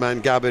 Here's that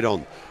man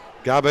Gabidon.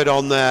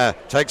 Gabidon there.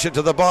 Takes it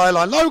to the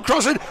byline. Low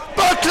crossing.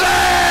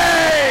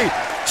 Buckley!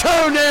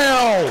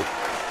 2-0.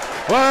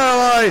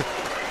 Well,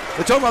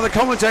 they talk about the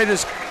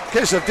commentators'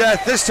 kiss of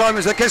death. This time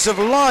it's a kiss of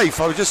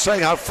life. I was just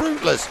saying how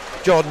fruitless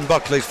Jordan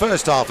Buckley's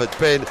first half had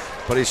been,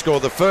 but he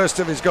scored the first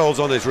of his goals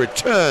on his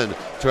return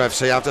to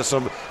FC after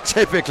some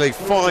typically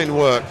fine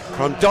work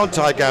from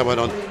Dante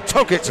Gabidon.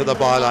 Took it to the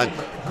byline,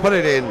 put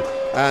it in,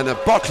 and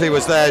Buckley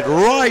was there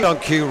right on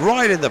cue,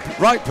 right in the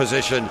right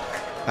position,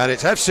 and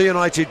it's FC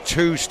United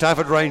 2,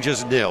 Stafford Rangers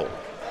 0.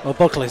 Well,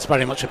 Buckley's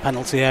very much a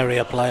penalty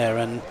area player,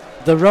 and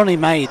the run he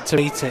made to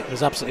beat it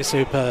was absolutely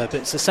superb.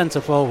 It's a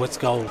centre forwards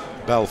goal.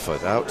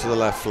 Belford out to the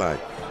left flank.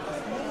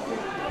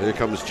 Here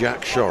comes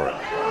Jack Shorrock.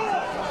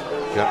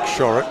 Jack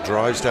Shorrock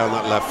drives down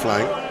that left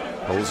flank,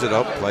 holds it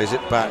up, plays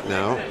it back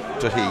now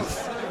to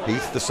Heath.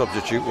 Heath, the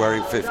substitute,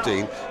 wearing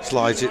 15,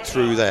 slides it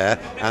through there.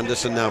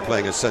 Anderson now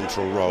playing a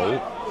central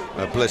role.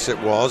 Bliss it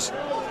was.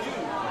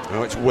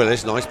 Now it's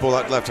Willis. Nice ball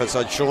out left hand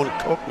side. Sean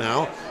Cook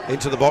now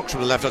into the box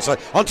from the left hand side.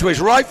 Onto his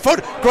right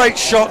foot. Great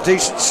shot.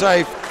 Decent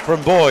save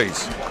from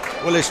Boys.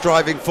 Willis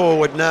driving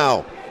forward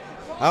now.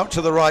 Out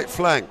to the right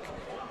flank.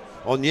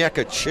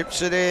 Onyeka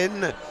chips it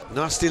in.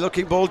 Nasty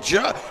looking ball.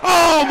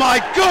 Oh my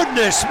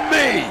goodness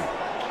me!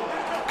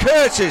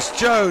 Curtis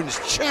Jones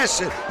chests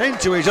it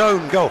into his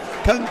own goal.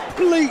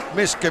 Complete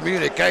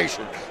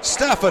miscommunication.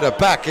 Stafford are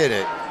back in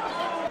it.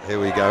 Here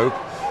we go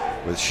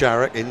with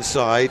Sharrock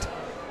inside.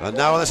 And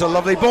now there's a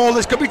lovely ball.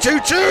 This could be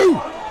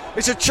 2-2.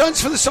 It's a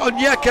chance for the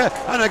Onyeka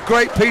and a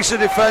great piece of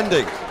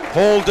defending.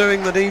 Hall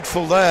doing the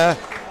needful there.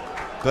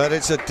 But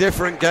it's a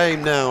different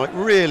game now. It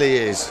really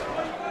is.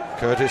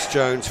 Curtis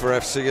Jones for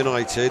FC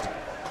United.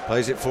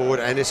 Plays it forward.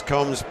 Ennis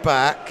comes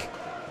back.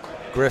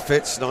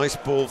 Griffiths, nice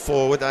ball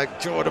forward.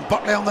 Jordan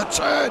Buckley on the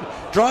turn.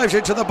 Drives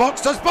into the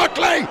box. Does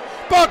Buckley?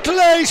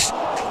 Buckley!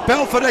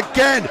 Belford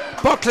again.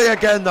 Buckley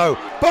again though.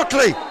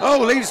 Buckley!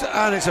 Oh, leaves,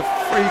 and it's a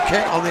free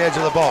kick on the edge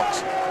of the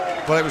box.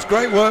 Well, it was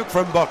great work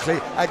from Buckley.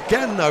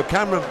 Again though,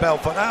 Cameron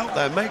Belford out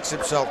there, makes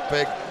himself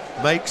big,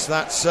 makes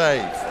that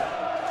save.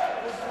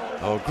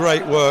 Oh,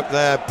 great work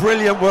there.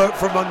 Brilliant work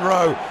from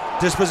Monroe.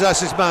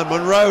 Dispossesses man.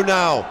 Monroe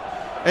now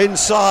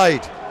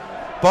inside.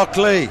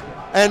 Buckley.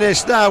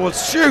 Ennis now will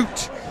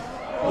shoot.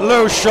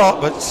 Low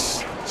shot, but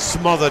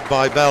smothered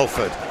by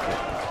Belford.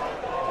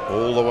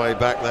 All the way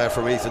back there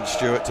from Ethan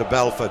Stewart to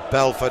Belford.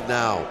 Belford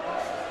now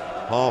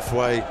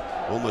halfway,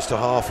 almost to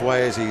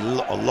halfway as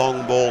a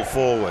long ball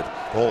forward.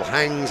 Ball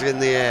hangs in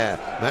the air,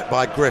 met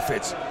by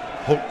Griffiths.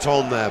 Hooked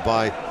on there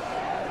by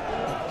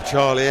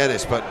Charlie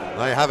Ennis, but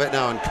they have it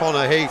now, and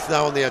Connor Heath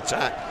now on the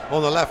attack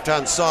on the left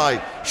hand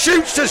side.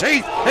 Shoots to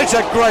Heath. It's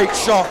a great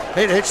shot.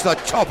 It hits the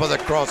top of the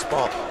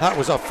crossbar. That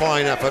was a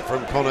fine effort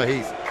from Connor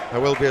Heath. There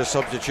will be a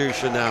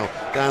substitution now.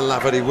 Dan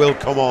Lafferty will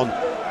come on,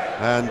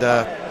 and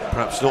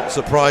perhaps not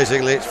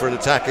surprisingly, it's for an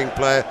attacking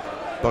player.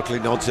 Buckley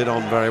nods it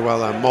on very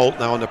well, and Malt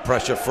now under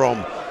pressure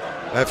from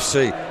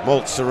FC.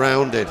 Malt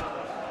surrounded.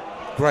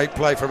 Great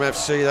play from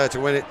FC there to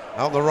win it.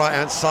 Out the right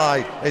hand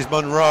side is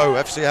Monroe.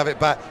 FC have it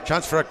back.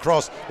 Chance for a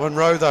cross.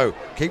 Monroe though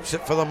keeps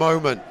it for the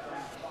moment.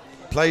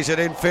 Plays it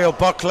infield.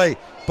 Buckley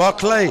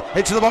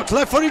into the box.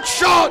 Left footed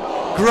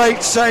shot.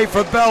 Great save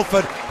from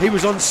Belford. He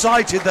was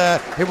unsighted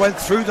there. It went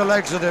through the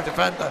legs of the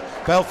defender.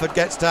 Belford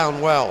gets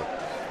down well.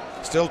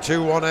 Still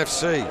 2-1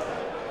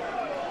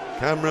 FC.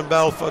 Cameron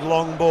Belford,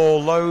 long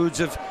ball. Loads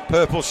of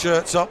purple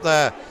shirts up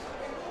there.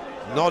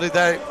 Nodded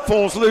there. It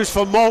falls loose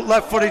for Malt.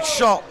 Left footed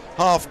shot.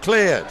 Half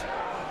cleared.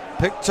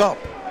 Picked up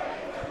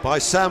by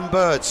Sam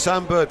Bird.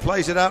 Sam Bird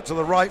plays it out to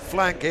the right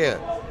flank here.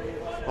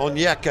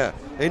 Onyeka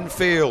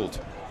infield.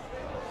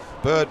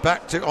 Bird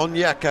back to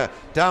Onyeka.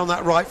 Down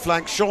that right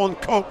flank. Sean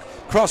Cook.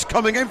 Cross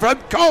coming in from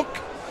Cook.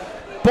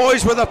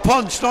 Boys with a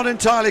punch. Not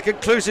entirely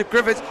conclusive.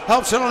 Griffiths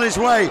helps it on his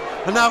way.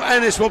 And now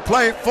Ennis will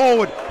play it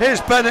forward.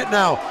 Here's Bennett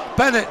now.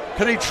 Bennett,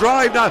 can he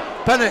drive now?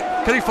 Bennett,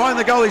 can he find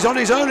the goal? He's on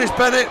his own, is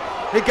Bennett.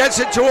 He gets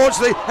it towards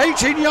the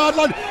 18-yard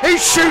line. He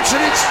shoots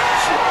and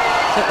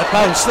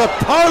it's the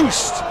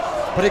post.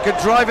 But he can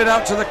drive it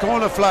out to the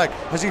corner flag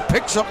as he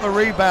picks up the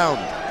rebound.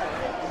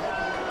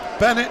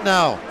 Bennett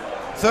now.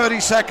 30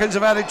 seconds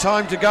of added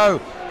time to go.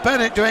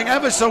 Bennett doing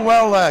ever so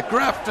well there,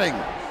 grafting.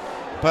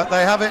 But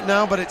they have it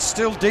now, but it's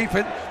still deep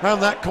in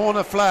around that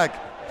corner flag.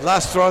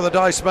 Last throw of the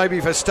dice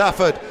maybe for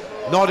Stafford.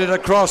 Nodded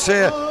across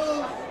here.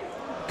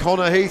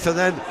 Connor Heath, and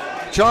then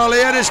Charlie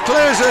Ennis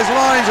clears his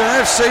lines,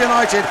 and FC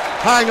United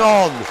hang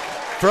on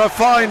for a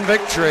fine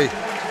victory.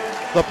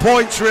 The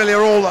points really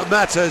are all that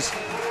matters,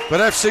 but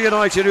FC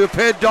United, who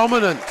appeared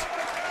dominant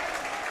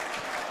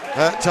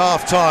at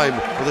half time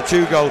with a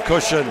 2-goal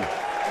cushion,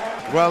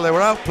 well, they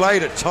were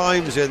outplayed at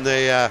times in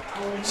the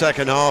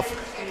second half.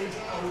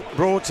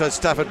 Brought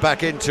Stafford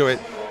back into it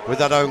with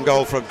that own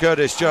goal from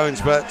Curtis Jones,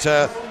 but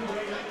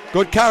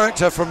good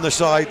character from the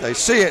side. They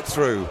see it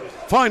through.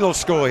 Final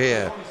score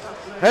here,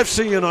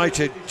 FC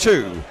United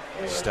 2,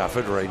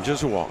 Stafford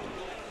Rangers 1.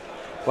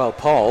 Well,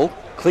 Paul,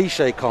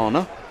 cliche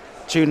corner,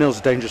 2-0's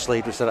a dangerous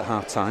lead, we said at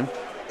half time.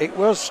 It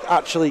was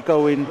actually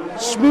going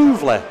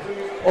smoothly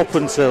up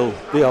until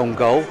the own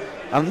goal,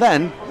 and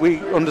then we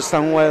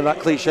understand where that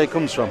cliche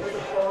comes from.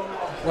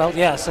 Well,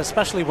 yes,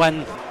 especially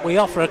when we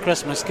offer a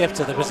Christmas gift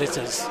to the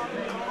visitors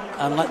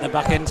and let them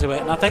back into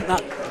it. And I think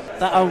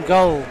that own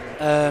goal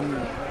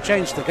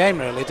changed the game,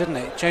 really, didn't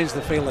it? It changed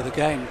the feel of the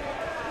game.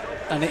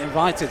 And it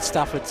invited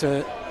Stafford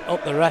to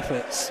up their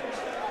efforts.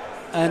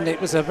 And it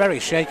was a very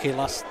shaky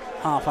last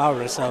half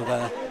hour or so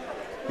there.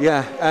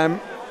 Yeah,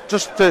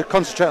 just to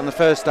concentrate on the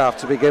first half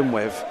to begin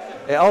with,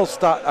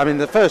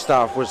 the first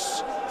half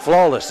was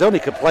flawless. The only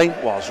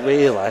complaint was,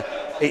 really,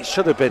 it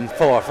should have been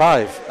 4 or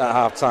 5 at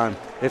half time,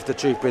 if the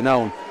truth be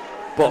known.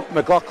 But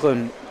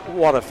McLaughlin,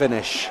 what a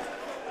finish.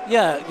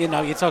 Yeah,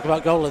 you talk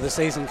about goal of the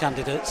season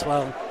candidates.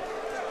 Well,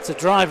 to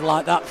drive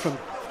like that from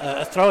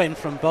a throw-in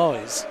from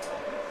Boys,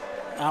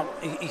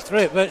 he threw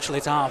it virtually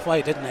to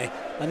halfway, didn't he?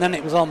 And then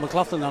it was all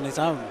McLaughlin on his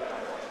own.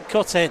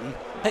 Cut in,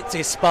 picked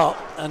his spot,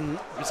 and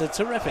it was a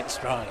terrific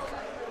strike.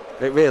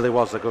 It really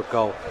was a good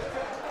goal.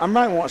 I'm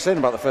right in what I'm saying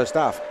about the first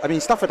half. I mean,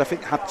 Stafford, I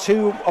think, had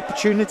 2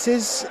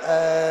 opportunities.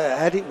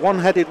 One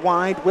headed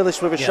wide,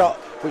 Willis with a shot,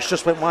 which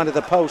just went wide of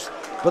the post.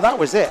 But that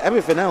was it.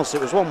 Everything else,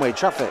 it was one-way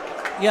traffic.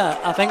 Yeah,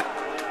 I think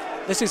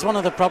this is one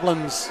of the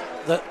problems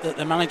that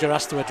the manager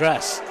has to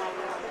address.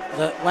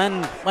 That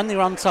when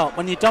you're on top,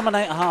 when you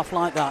dominate a half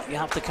like that, you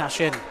have to cash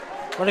in.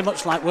 Very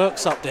much like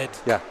Worksop did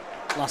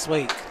last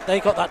week. They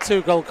got that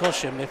 2-goal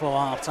cushion before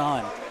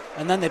half-time,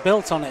 and then they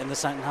built on it in the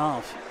second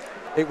half.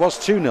 It was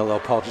 2-0 though,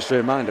 Paul, just a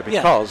reminder,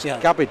 because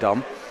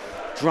Gabidon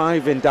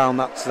driving down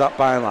that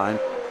byline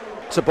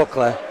to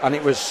Buckley, and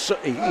it was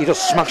he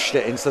just smashed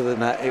it into the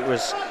net. It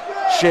was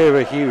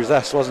Shearer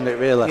Hughes-esque, wasn't it,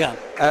 really? Yeah.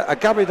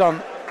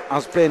 Gabidon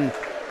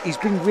he's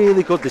been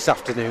really good this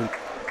afternoon.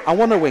 I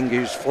want a wing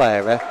who's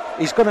flary.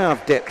 He's going to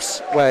have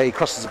dips where he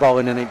crosses the ball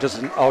in and he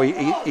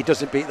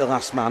doesn't beat the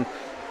last man.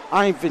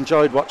 I've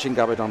enjoyed watching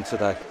Gabidon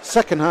today.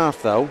 Second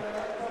half though,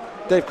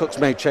 Dave Cook's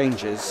made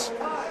changes.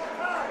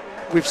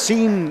 We've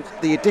seen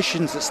the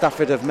additions that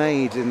Stafford have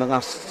made in the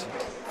last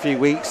few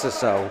weeks or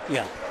so.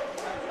 Yeah.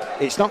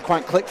 It's not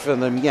quite clicked for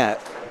them yet,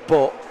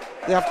 but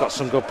they have got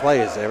some good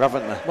players here,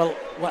 haven't they? Well,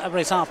 whatever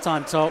his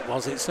half-time talk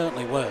was, it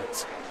certainly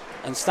worked.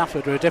 And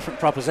Stafford were a different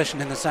proposition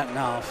in the second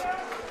half.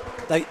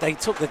 They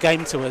took the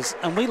game to us,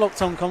 and we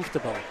looked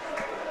uncomfortable.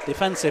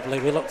 Defensively,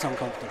 we looked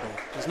uncomfortable.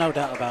 There's no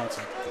doubt about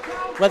it.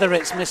 Whether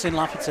it's missing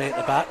Lafferty at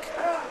the back,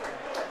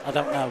 I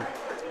don't know.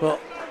 But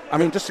I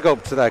mean, just to go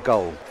to their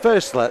goal.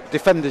 Firstly,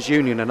 defenders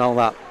union and all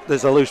that,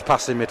 there's a loose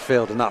pass in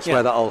midfield, and that's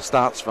where that all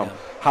starts from. Yeah.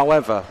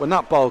 However, when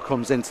that ball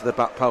comes into the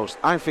back post,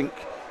 I think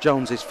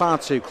Jones is far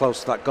too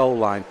close to that goal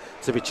line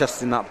to be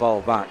chesting that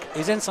ball back.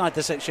 He's inside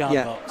the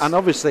 6-yard box. And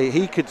obviously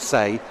he could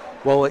say,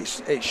 well,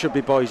 it should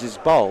be Boyes'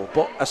 ball,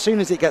 but as soon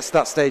as it gets to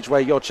that stage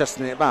where you're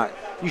chesting it back,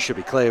 you should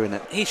be clearing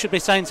it. He should be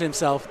saying to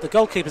himself, the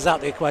goalkeeper's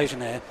out the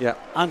equation here. Yeah.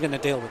 I'm going to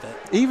deal with it.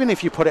 Even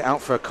if you put it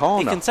out for a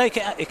corner. He can take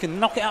it. He can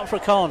knock it out for a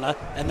corner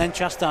and then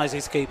chastise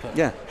his keeper.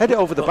 Yeah, head it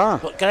over the bar.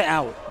 But get it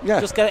out. Yeah.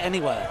 Just get it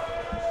anywhere.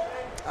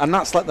 And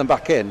that's let them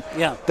back in.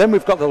 Yeah. Then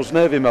we've got those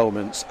nervy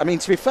moments. I mean,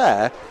 to be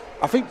fair,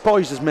 I think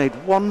Boyes has made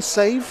one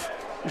save.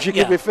 If you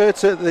could refer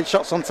to the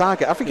shots on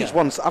target, I think it's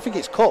one. I think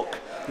it's Cook.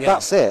 Yeah.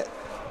 That's it.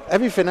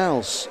 Everything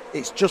else,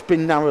 it's just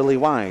been narrowly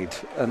wide,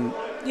 and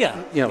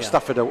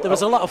Stafford. There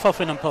was a lot of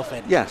huffing and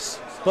puffing. Yes,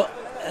 but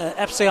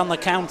FC on the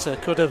counter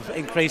could have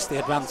increased the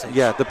advantage.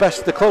 Yeah,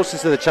 the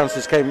closest to the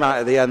chances came right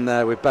at the end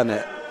there with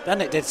Bennett.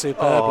 Bennett did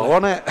superbly. Oh,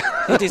 wasn't it?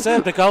 He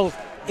deserved a goal.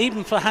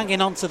 Even for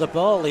hanging on to the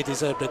ball, he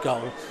deserved a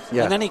goal.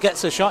 Yeah. And then he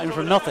gets a shot in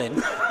from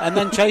nothing, and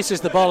then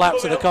chases the ball out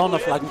to the corner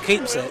flag and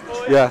keeps it.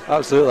 Yeah,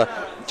 absolutely.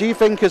 Do you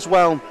think as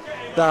well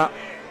that,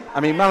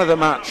 man of the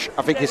match,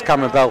 I think is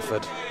Cameron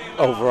Belford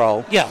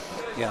overall? Yeah.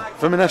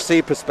 From an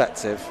FC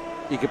perspective,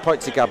 you could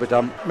point to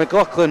Gabidon.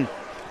 McLaughlin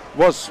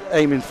was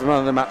aiming for man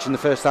of the match in the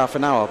first half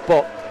an hour,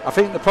 but I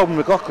think the problem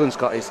McLaughlin's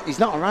got is he's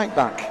not a right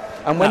back,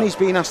 and when he's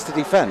being asked to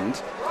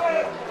defend,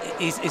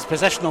 his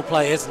possessional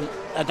play isn't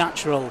a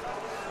natural,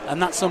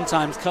 and that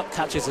sometimes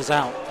catches us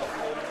out.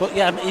 But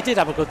yeah, he did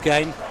have a good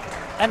game.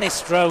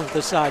 Ennis drove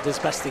the side as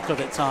best he could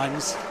at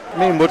times.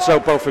 Me and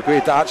Woodsoe both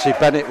agreed that actually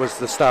Bennett was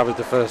the star of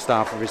the first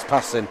half of his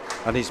passing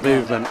and his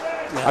movement.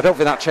 Yeah. I don't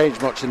think that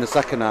changed much in the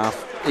second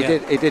half. He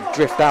did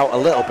drift out a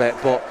little bit,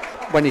 but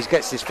when he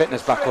gets his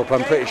fitness back up,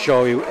 I'm pretty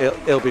sure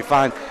he'll be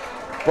fine.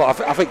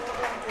 But I think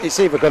it's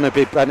either going to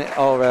be Bennett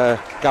or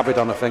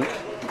Gabidon, I think.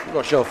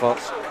 What's your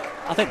thoughts?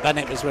 I think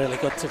Bennett was really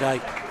good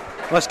today.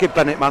 Let's give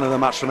Bennett man of the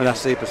match from an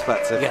FC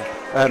perspective.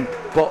 Yeah.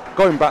 But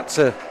going back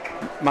to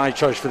my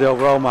choice for the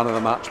overall man of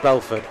the match,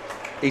 Belford,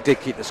 he did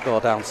keep the score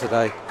down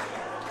today.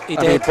 He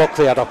did.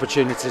 Buckley had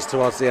opportunities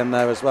towards the end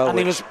there as well.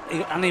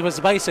 And he was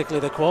basically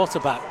the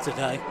quarterback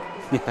today.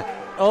 Yeah.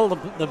 All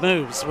the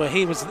moves where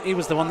he was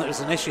the one that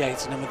was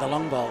initiating them with the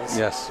long balls.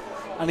 Yes.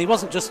 And he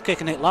wasn't just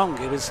kicking it long.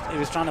 He was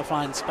trying to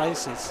find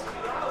spaces.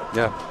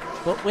 Yeah.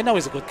 But we know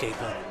he's a good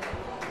keeper.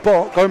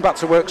 But going back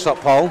to Worksop,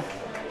 Paul,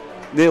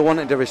 Neil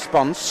wanted a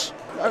response.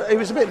 He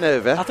was a bit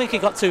nervy. I think he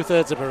got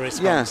 2/3 of a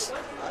response. Yes.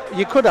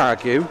 You could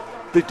argue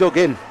they dug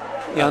in,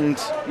 and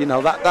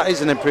that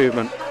is an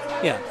improvement.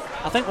 Yeah.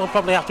 I think we'll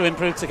probably have to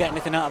improve to get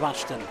anything out of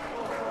Ashton.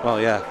 Well,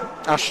 yeah.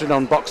 Ashton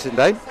on Boxing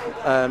Day.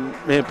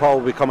 Me and Paul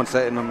will be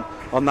commentating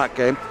on that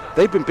game.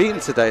 They've been beaten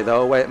today,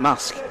 though, away at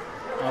Mask.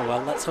 Oh,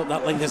 well, let's hope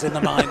that lingers in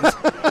the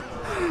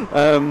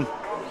mind.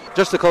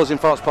 Just the closing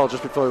thoughts, Paul,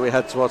 just before we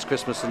head towards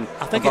Christmas and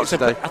Boxing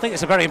Day. I think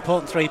it's a very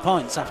important 3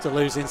 points after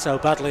losing so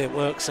badly at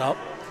Worksop.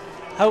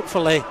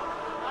 Hopefully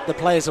the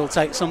players will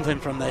take something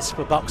from this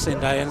for Boxing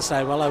Day and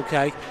say, well,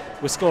 OK,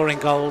 we're scoring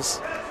goals.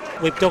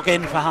 We've dug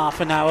in for half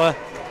an hour.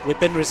 We've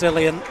been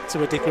resilient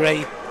to a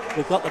degree.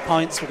 We've got the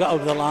points. We've got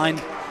over the line.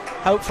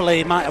 Hopefully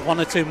he might have 1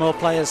 or 2 more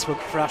players for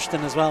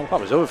Ashton as well. That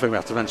was the other thing we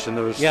have to mention.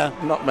 There was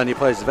not many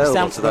players available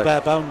down to today. The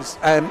bare bones.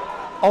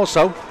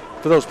 Also,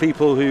 for those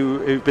people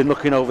who've been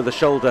looking over the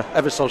shoulder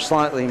ever so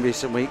slightly in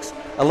recent weeks,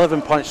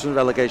 11 points from the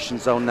relegation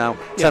zone now,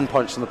 10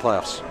 points from the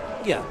playoffs.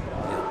 Yeah.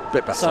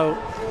 Bit better. So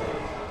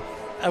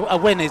a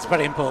win is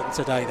very important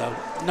today, though,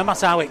 no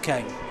matter how it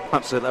came.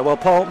 Absolutely. Well,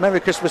 Paul,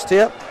 Merry Christmas to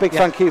you. Big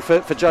thank you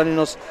for joining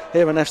us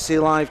here on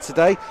FC Live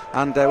today.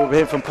 And we'll be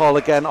hearing from Paul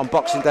again on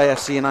Boxing Day.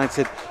 FC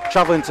United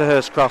travelling to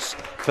Hurst Cross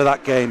for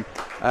that game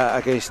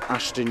against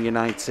Ashton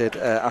United.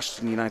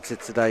 Ashton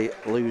United today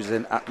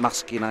losing at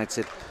Mask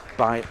United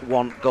by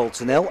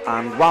 1-0.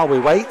 And while we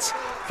wait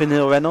for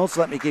Neil Reynolds,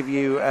 let me give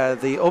you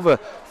the other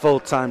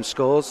full-time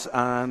scores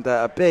and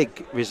a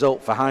big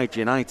result for Hyde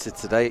United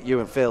today at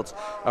Ewan Fields.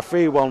 A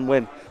 3-1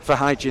 win for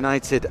Hyde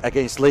United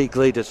against league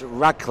leaders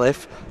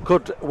Radcliffe.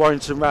 Could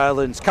Warrington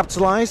Rylands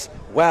capitalise?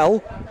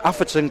 Well,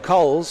 Atherton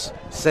Coles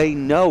say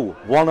no.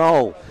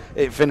 1-1.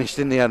 It finished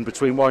in the end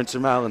between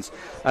Warrington Rylands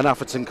and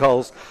Atherton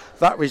Coles.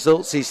 That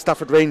result sees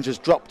Stafford Rangers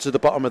drop to the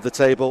bottom of the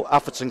table.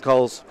 Atherton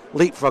Coles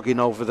leapfrogging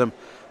over them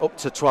up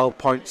to 12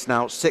 points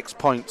now, 6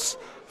 points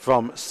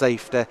from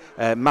safety.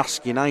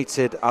 Mask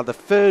United are the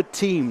third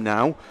team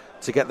now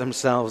to get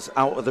themselves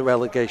out of the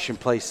relegation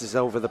places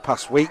over the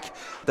past week.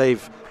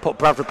 They've put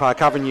Bradford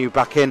Park Avenue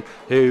back in,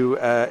 who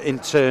in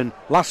turn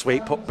last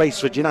week put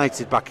Baseford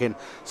United back in.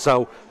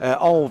 So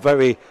all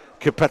very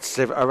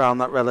competitive around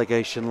that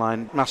relegation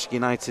line. Mask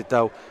United,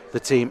 though, the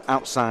team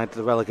outside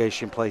the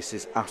relegation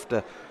places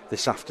after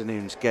this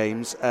afternoon's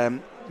games.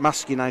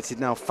 Mask United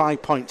now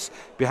 5 points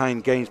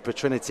behind Gainsborough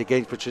Trinity.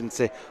 Gainsborough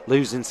Trinity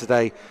losing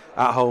today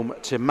at home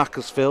to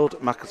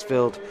Macclesfield.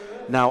 Macclesfield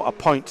now a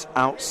point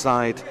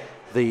outside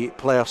the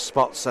playoff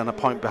spots and a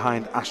point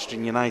behind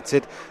Ashton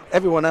United.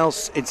 Everyone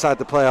else inside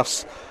the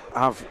playoffs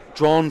have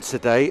drawn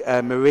today.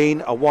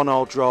 Marine a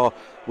 1-1 draw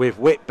with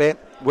Whitby.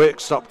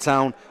 Worksop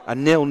Town a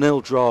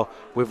 0-0 draw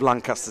with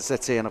Lancaster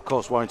City, and of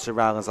course Warrington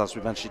Rylands, as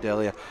we mentioned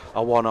earlier,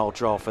 a 1-1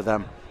 draw for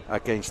them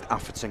against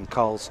Atherton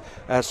Coles.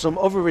 Some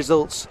other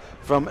results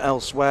from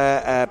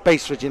elsewhere.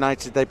 Baseford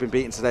United, they've been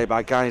beaten today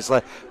by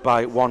Guiseley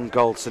by 1-0.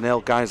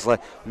 Guiseley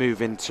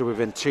moving to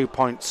within 2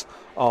 points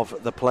of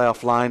the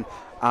playoff line.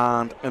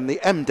 And in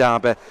the M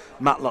Derby,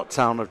 Matlock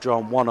Town have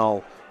drawn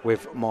 1-1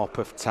 with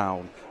Morpeth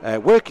Town.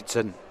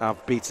 Workington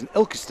have beaten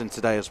Ilkeston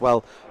today as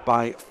well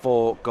by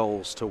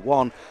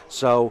 4-1.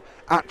 So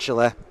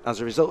actually, as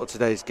a result of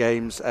today's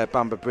games,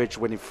 Bamber Bridge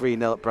winning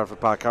 3-0 at Bradford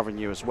Park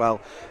Avenue as well.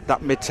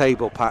 That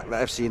mid-table pack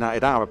that FC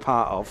United are a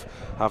part of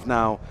have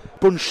now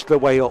bunched their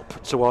way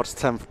up towards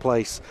 10th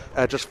place.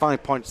 Just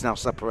 5 points now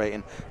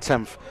separating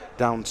 10th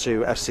down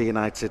to FC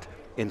United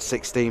in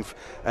 16th.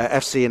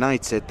 FC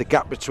United, the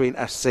gap between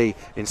SC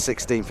in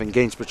 16th and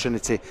Gainsborough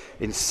Trinity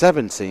in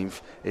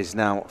 17th is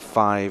now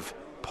 5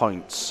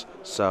 points.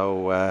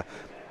 So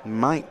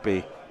might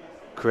be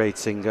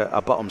creating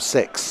a bottom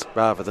 6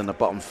 rather than a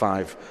bottom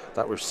 5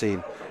 that we've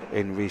seen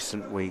in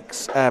recent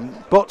weeks.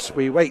 But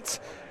we wait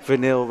for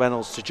Neil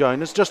Reynolds to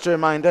join us. Just a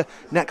reminder,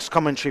 next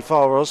commentary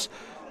for us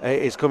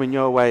is coming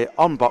your way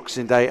on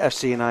Boxing Day.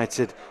 FC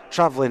United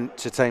travelling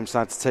to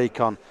Tameside to take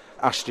on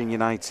Ashton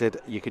United.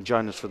 You can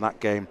join us for that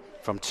game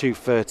from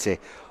 2:30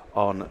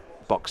 on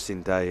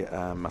Boxing Day.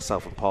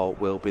 Myself and Paul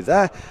will be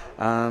there.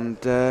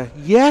 And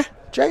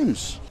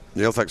James.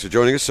 Neil, thanks for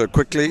joining us so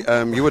quickly.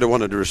 You would have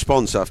wanted a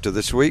response after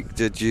this week.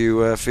 Did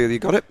you feel you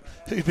got it?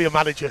 Who'd be a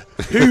manager?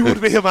 Who would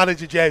be a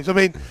manager, James? I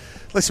mean,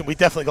 listen, we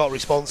definitely got a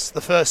response.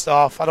 The first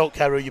half, I don't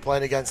care who you're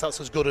playing against,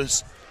 that's as good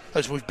as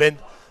we've been.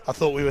 I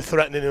thought we were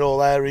threatening in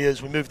all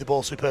areas. We moved the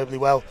ball superbly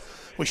well.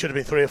 We should have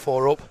been 3 or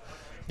 4 up.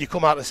 You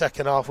come out the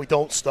second half, we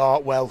don't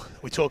start well.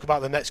 We talk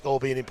about the next goal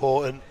being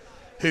important.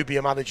 Who be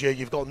a manager?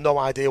 You've got no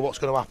idea what's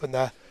going to happen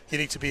there. You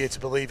need to be here to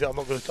believe it. I'm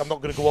not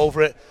going to go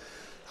over it.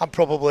 I'm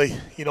probably,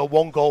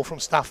 1 goal from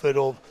Stafford,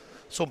 or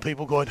some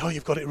people going, oh,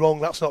 you've got it wrong,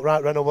 that's not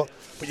right, Reynolds.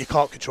 But you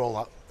can't control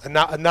that.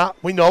 And that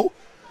we know.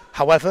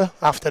 However,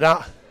 after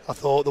that, I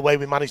thought the way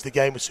we managed the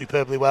game was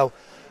superbly well,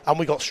 and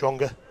we got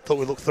stronger. Thought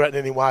we looked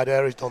threatening in wide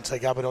areas. Dante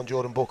Gabidon,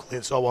 Jordan Buckley,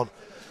 and so on.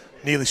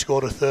 Nearly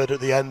scored a third at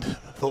the end.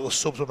 Thought the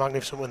subs were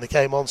magnificent when they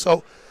came on.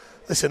 So,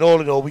 listen, all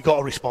in all, we got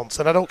a response.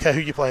 And I don't care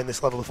who you play in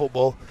this level of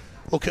football.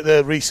 Look at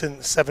the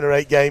recent 7 or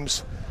 8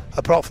 games.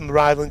 Apart from the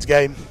Rylands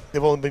game,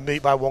 they've only been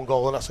beat by 1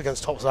 goal, and that's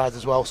against top sides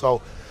as well.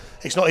 So,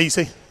 it's not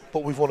easy,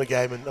 but we've won a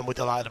game, and we're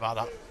delighted about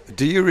that.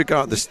 Do you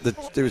regard this?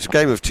 It was a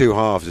game of 2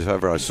 halves, if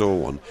ever I saw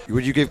one.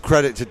 Would you give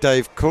credit to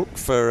Dave Cook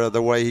for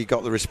the way he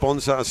got the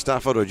response out of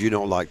Stafford, or do you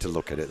not like to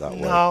look at it that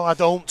way? No, I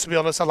don't, to be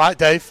honest. I like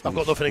Dave. I've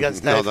got nothing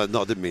against Dave.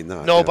 No, I didn't mean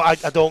that. No, yeah.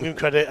 But I don't give him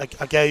credit.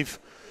 I gave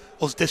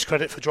us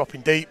discredit for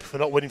dropping deep, for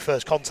not winning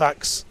first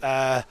contacts.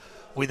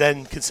 We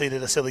then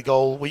conceded a silly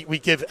goal. We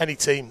give any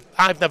team.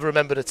 I've never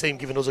remembered a team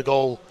giving us a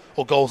goal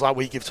or goals like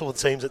we give to other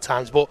teams at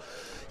times. But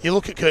you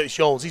look at Curtis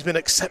Jones, he's been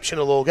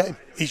exceptional all game.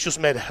 He's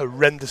just made a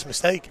horrendous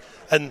mistake.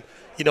 And,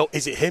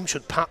 is it him?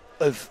 Should Pat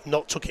have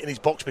not took it in his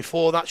box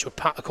before that? Should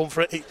Pat have come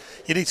for it?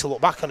 You need to look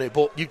back on it.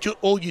 But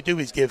all you do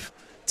is give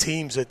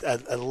teams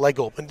a leg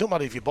up. And it don't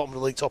matter if you're bottom of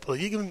the league, top of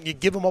the league. You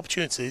give them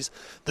opportunities,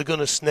 they're going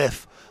to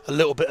sniff a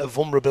little bit of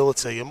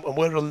vulnerability. And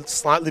we're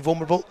slightly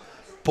vulnerable.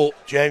 But,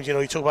 James,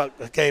 you talk about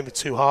a game of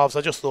 2 halves.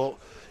 I just thought,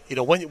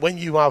 when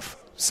you have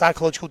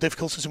psychological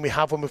difficulties, and we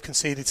have when we've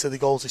conceded to the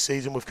goals this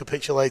season, we've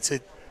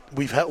capitulated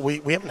we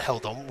haven't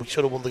held on. We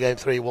should have won the game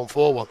 3-1,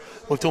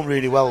 4-1. We've done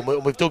really well,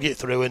 and we've dug it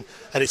through, and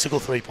it's a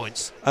good 3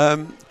 points.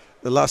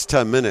 The last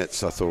 10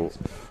 minutes, I thought,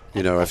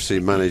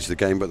 FC managed the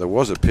game, but there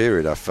was a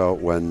period I felt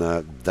when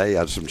they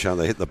had some chance,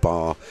 they hit the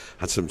bar,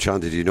 had some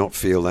chance. Did you not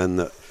feel then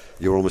that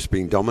you're almost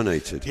being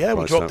dominated? Yeah,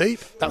 we dropped deep.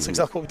 That's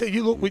exactly what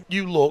we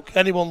did.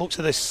 Anyone looks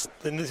at this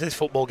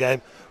football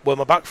game, where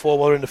my back four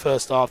were in the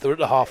first half, they're at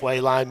the halfway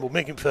line, we're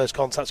making first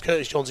contacts,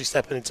 Curtis Jones is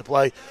stepping into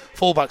play,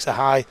 fullbacks are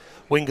high,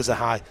 wingers are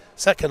high.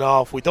 Second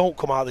half, we don't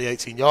come out of the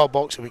 18-yard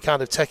box, and we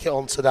kind of take it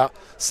onto that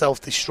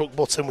self-destruct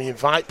button. We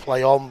invite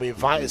play on, we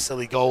invite a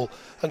silly goal,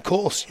 and of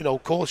course, you're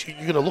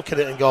going to look at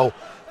it and go,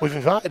 we've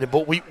invited him,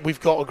 but we've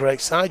got a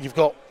great side.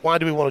 Why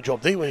do we want to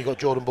drop deep when you've got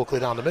Jordan Buckley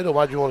down the middle?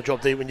 Why do you want to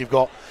drop deep when you've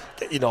got,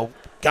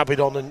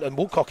 Gabidon and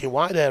Woodcock in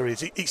wide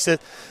areas? It's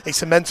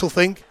a mental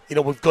thing.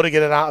 We've got to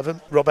get it out of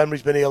him. Rob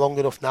Emery's been here long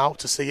enough now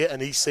to see it,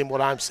 and he's seen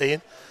what I'm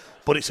seeing.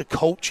 But it's a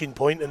coaching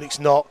point, and it's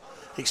not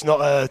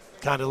a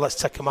kind of let's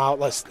take them out,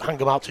 let's hang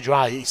them out to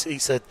dry.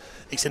 It's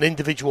an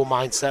individual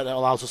mindset that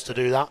allows us to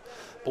do that.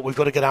 But we've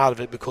got to get out of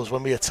it, because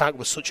when we attack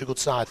with such a good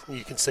side,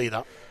 you can see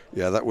that.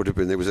 Yeah, that would have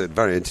been. It was a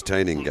very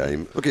entertaining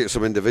game. Looking at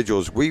some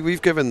individuals,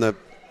 we've given the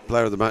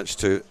player of the match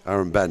to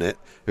Aaron Bennett,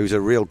 who's a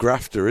real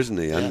grafter, isn't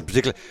he? And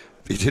particularly,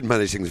 he did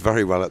manage things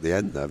very well at the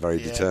end there, very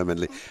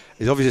determinedly.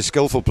 He's obviously a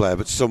skillful player,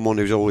 but someone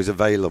who's always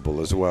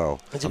available as well.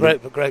 He's a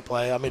great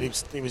player. I mean,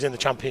 he was in the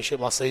Championship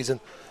last season,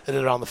 in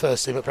and around the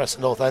first team at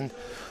Preston North End.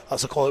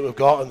 That's the quality we've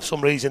got, and for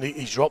some reason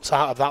he's dropped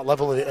out of that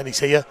level, and he's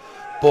here.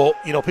 But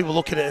people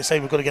look at it and say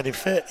we've got to get him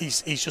fit.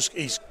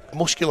 He's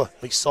muscular.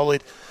 He's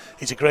solid.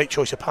 He's a great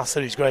choice of passer.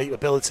 He's great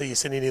ability. You've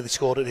seen he nearly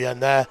scored at the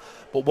end there.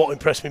 But what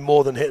impressed me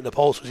more than hitting the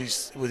post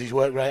was his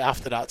work rate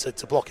after that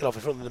to block it off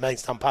in front of the main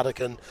stand paddock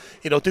and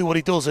do what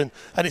he does. And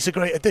it's a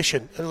great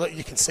addition. And look,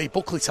 you can see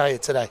Buckley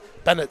tired today,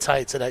 Bennett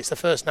tired today. It's the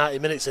first 90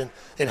 minutes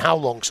in how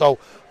long? So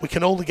we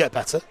can only get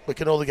better. We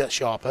can only get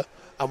sharper.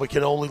 And we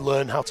can only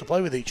learn how to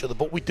play with each other.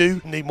 But we do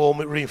need more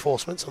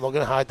reinforcements. I'm not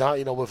going to hide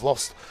that. We've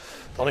lost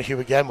Donahue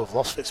again. We've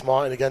lost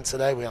Fitzmartin again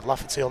today. We had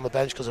Lafferty on the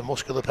bench because of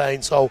muscular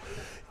pain. So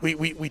we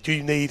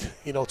do need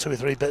 2 or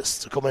 3 bits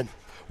to come in.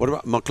 What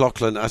about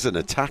McLaughlin as an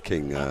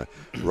attacking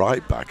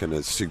right back and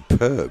a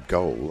superb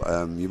goal?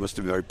 You must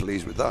have been very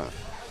pleased with that.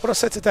 What I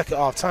said to Deck at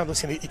half time,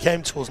 listen, he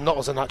came to us not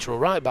as a natural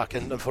right back,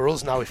 and for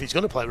us now, if he's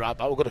going to play right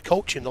back, we've got to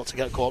coach him not to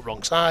get caught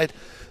wrong side,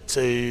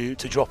 to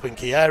drop in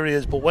key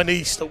areas. But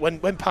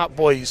when Pat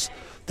Boyes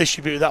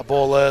distributed that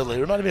ball early,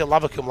 it reminded me of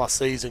Lavercombe last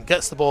season,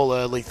 gets the ball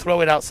early,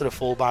 throw it out to the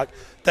full-back,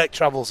 Deck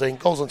travels in,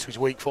 goes onto his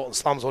weak foot and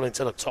slams one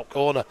into the top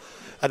corner.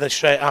 And then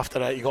straight after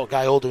that, you've got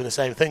Guy Hall doing the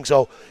same thing.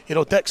 So,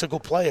 Deck's a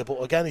good player,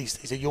 but again,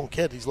 he's a young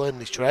kid. He's learning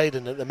his trade,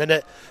 and at the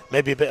minute,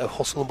 maybe a bit of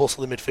hustle and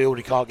bustle in midfield,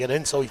 he can't get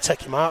in, so you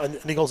take him out, and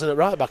he goes in at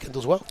right back and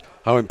does well.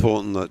 How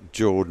important that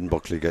Jordan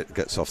Buckley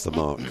gets off the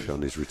mark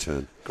on his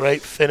return?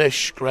 Great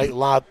finish, great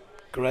lad,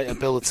 great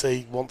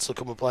ability, wants to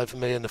come and play for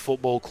me in the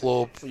football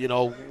club,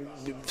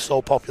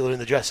 so popular in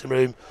the dressing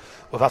room.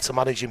 We've had to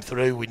manage him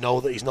through. We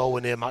know that he's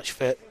nowhere near match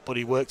fit, but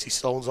he worked his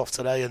stones off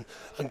today and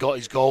got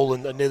his goal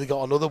and nearly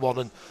got another one.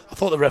 And I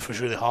thought the ref was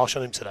really harsh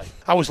on him today.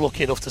 I was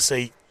lucky enough to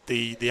see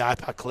the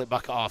iPad clip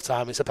back at half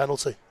time. It's a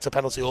penalty. It's a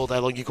penalty all day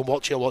long. You can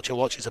watch it.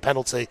 It's a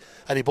penalty.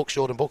 And he books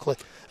Jordan Buckley.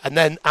 And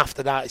then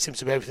after that, it seems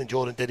to be everything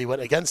Jordan did, he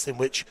went against him,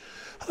 which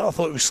I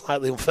thought it was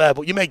slightly unfair.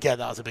 But you may get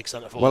that as a big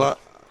centre forward. Well,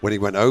 when he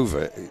went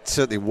over, it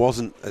certainly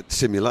wasn't a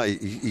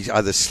simulate. He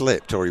either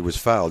slipped or he was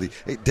fouled.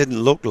 It didn't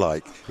look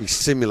like he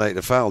simulated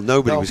a foul.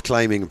 Nobody was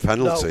claiming a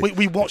penalty. No,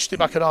 we watched it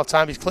back at half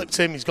time. He's clipped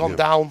him. He's gone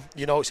down.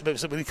 It's a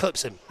bit. But he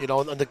clips him. And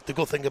the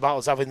good thing about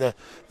us having the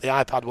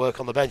iPad work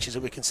on the bench is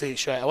that we can see it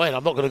straight away. And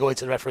I'm not going to go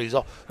into the referee's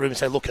room and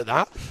say, look at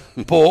that.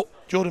 But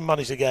Jordan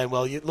managed the game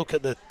well. You look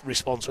at the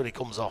response when he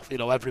comes off.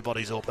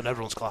 Everybody's up and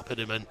everyone's clapping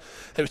him, and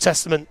it was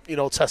testament.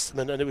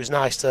 And it was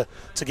nice to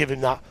give him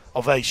that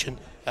ovation.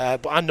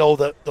 But I know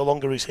that the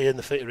longer he's here and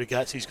the fitter he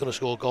gets, he's going to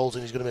score goals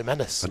and he's going to be a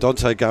menace. And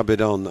Dante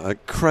Gabidon, a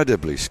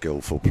incredibly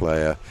skillful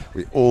player.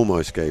 We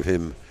almost gave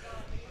him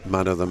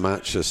man of the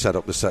match to set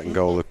up the second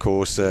goal, of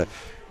course.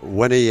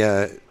 When he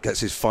gets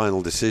his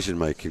final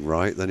decision-making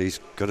right, then he's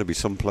going to be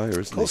some player,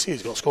 isn't he? Of course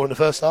he's got to score in the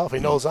first half. He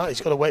knows that.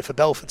 He's got to wait for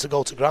Belford to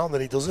go to ground,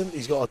 and he doesn't.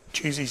 He's got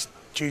to choose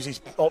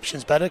his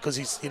options better because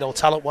he's,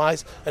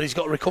 talent-wise, and he's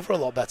got to recover a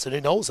lot better, and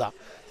he knows that.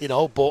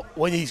 But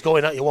when he's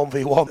going at you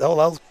 1v1, all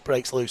hell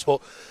breaks loose.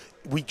 But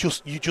you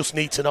just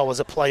need to know as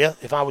a player,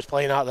 if I was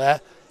playing out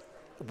there,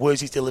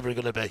 where's his delivery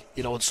going to be?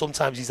 And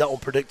sometimes he's that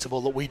unpredictable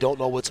that we don't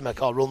know where to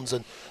make our runs,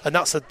 and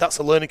that's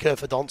a learning curve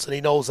for Donce, and he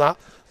knows that.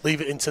 Leave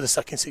it into the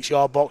second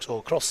 6-yard box or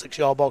across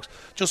 6-yard box,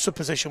 just a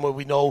position where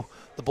we know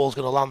the ball's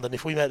going to land, and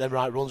if we make them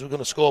right runs, we're going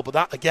to score. But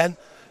that again,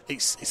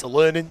 it's a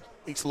learning.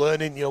 It's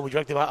learning. We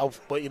dragged him out of,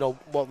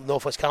 what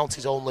North West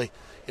County's only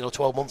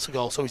 12 months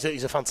ago. So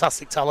he's a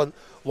fantastic talent.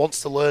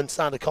 Wants to learn,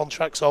 sign a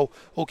contract. So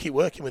we'll keep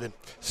working with him.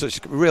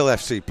 Such a real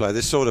FC player.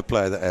 This sort of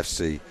player that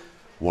FC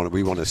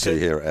we want to see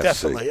here at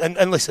Definitely. FC.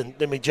 And listen,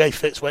 I mean, Jay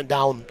Fitz went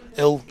down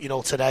ill,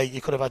 today.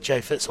 You could have had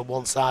Jay Fitz on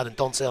one side and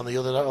Dante on the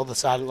other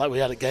side, like we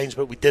had at games,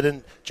 but we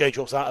didn't. Jay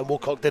drops out, and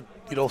Woodcock did,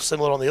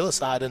 similar on the other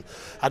side. And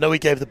I know he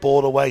gave the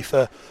ball away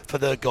for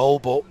their goal,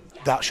 but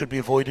that should be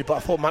avoided. But I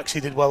thought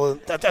Maxi did well.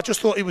 I just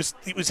thought it was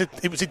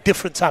a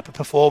different type of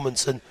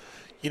performance. And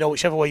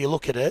whichever way you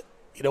look at it,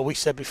 we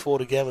said before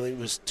the game, I think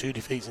it was 2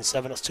 defeats in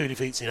 7. That's 2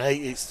 defeats in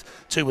 8. It's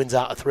 2 wins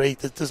out of 3.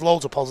 There's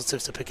loads of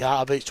positives to pick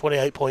out of it. It's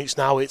 28 points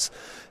now. If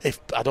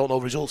I don't know,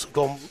 results have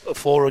gone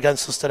 4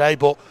 against us today,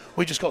 but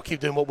we just got to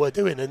keep doing what we're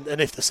doing.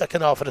 And if the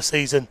second half of the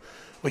season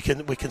we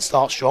can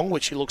start strong,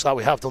 which it looks like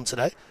we have done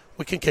today,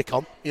 we can kick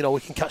on.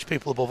 We can catch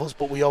people above us,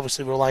 but we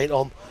obviously rely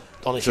on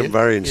Donahue. Some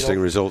very interesting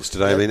results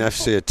today. Yeah. I mean,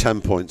 FC are 10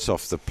 points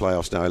off the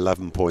playoffs now,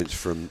 11 points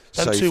from them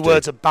safety. 2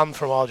 words are banned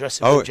from our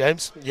dressing room,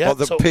 James. Yeah,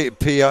 the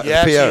PO.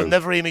 So you'll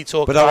never hear me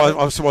talk about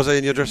it. Was I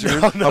in your dressing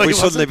room? No, have we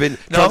suddenly been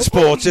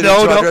transported into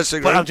our dressing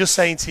room? But I'm just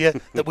saying to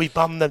you that we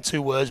banned them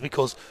 2 words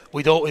because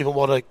we don't even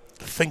want to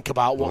think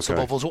about what's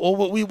above us. All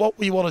what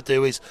we want to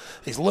do is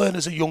learn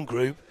as a young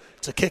group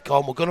to kick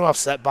on. We're going to have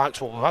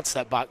setbacks. Well, we've had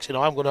setbacks.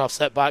 I'm going to have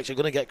setbacks. You're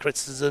going to get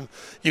criticism.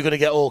 You're going to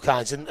get all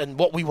kinds. And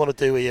what we want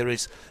to do here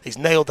is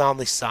nail down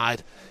this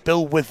side,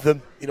 build with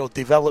them,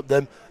 develop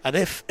them. And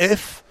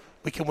if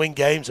we can win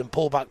games and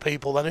pull back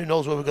people, then who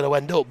knows where we're going to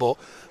end up. But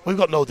we've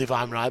got no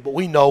divine right. But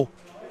we know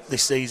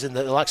this season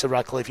that the likes of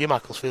Radcliffe, your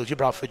Macclesfield, your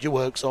Bradford, your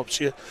Worksops,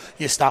 your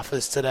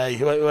Staffords today,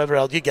 whoever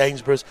else, your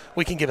Gainsboroughs,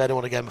 we can give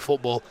anyone a game of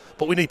football.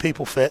 But we need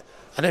people fit.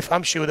 And if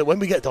I'm sure that when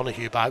we get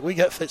Donahue back, we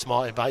get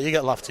Fitzmartin back, you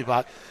get Lafferty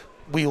back,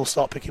 we will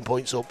start picking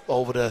points up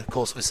over the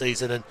course of the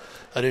season, and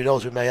who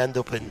knows, we may end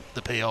up in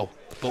the PO,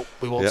 but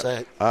we won't say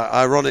it.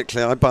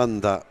 Ironically, I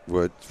banned that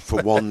word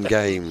for one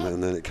game,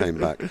 and then it came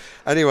back.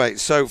 Anyway,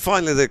 so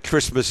finally the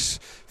Christmas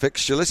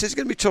fixture list. It's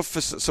going to be tough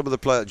for some of the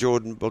players,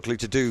 Jordan Buckley,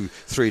 to do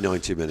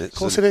 390 minutes. Of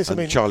course it is.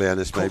 And Charlie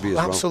Ennis maybe as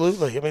well.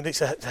 Absolutely. I mean,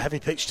 it's a heavy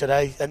pitch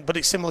today, but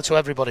it's similar to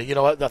everybody.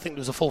 I think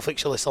there's a full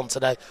fixture list on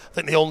today. I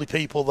think the only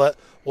people that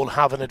will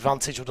have an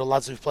advantage are the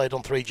lads who've played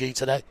on 3G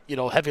today.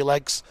 Heavy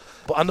legs.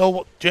 But I know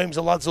what James,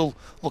 the lads will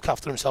look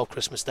after himself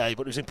Christmas Day,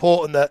 but it was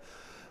important that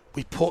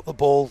we put the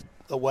ball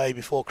away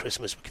before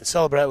Christmas. We can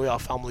celebrate with our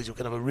families, we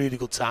can have a really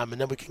good time,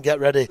 and then we can get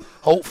ready,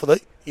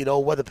 hopefully,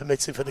 weather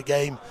permitting, for the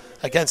game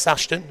against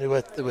Ashton, who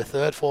were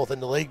 3rd, 4th in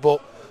the league.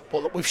 But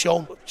we've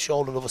shown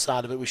another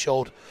side of it. We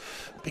showed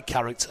big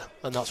character,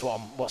 and that's what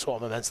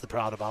I'm immensely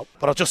proud about.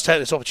 But I'll just take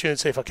this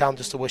opportunity, if I can,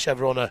 just to wish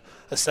everyone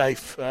a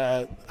safe,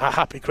 a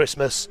happy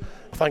Christmas.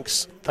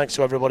 Thanks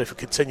to everybody for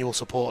continual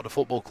support of the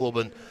football club,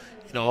 and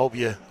I hope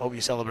you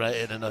celebrate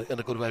it in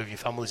a good way with your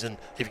families, and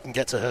if you can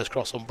get to Hurst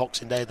Cross on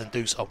Boxing Day, then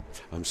do so.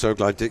 I'm so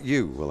glad that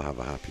you will have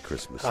a happy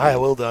Christmas. I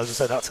will do. As I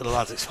said that to the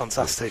lads, it's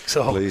fantastic.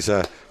 So please,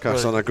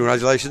 pass on our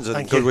congratulations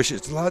and good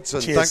wishes to the lads,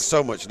 and thanks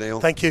so much,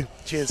 Neil. Thank you.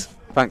 Cheers.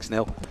 Thanks,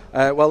 Neil.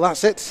 Well,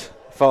 that's it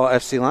for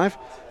FC Live.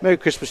 Merry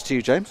Christmas to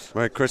you, James.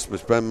 Merry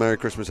Christmas, Ben. Merry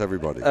Christmas,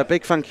 everybody. A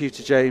big thank you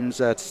to James,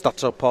 to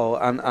Stato Paul,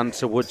 and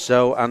to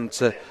Woodso, and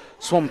to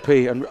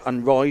Swampy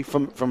and Roy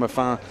from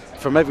afar,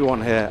 from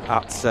everyone here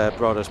at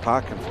Broadhurst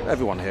Park, and from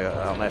everyone here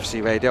on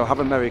FC Radio. Have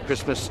a Merry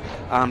Christmas,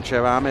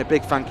 Armchair Army.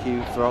 Big thank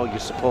you for all your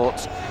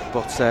support.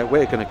 But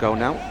we're going to go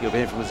now. You'll be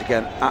hearing from us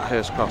again at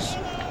Hurst Cross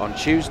on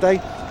Tuesday.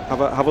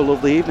 Have a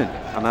lovely evening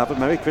and have a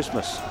Merry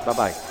Christmas. Bye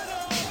bye.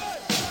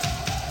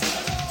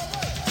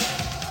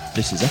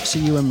 This is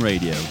FCUM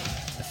Radio,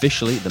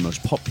 officially the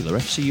most popular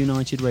FC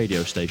United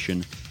radio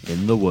station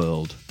in the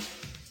world.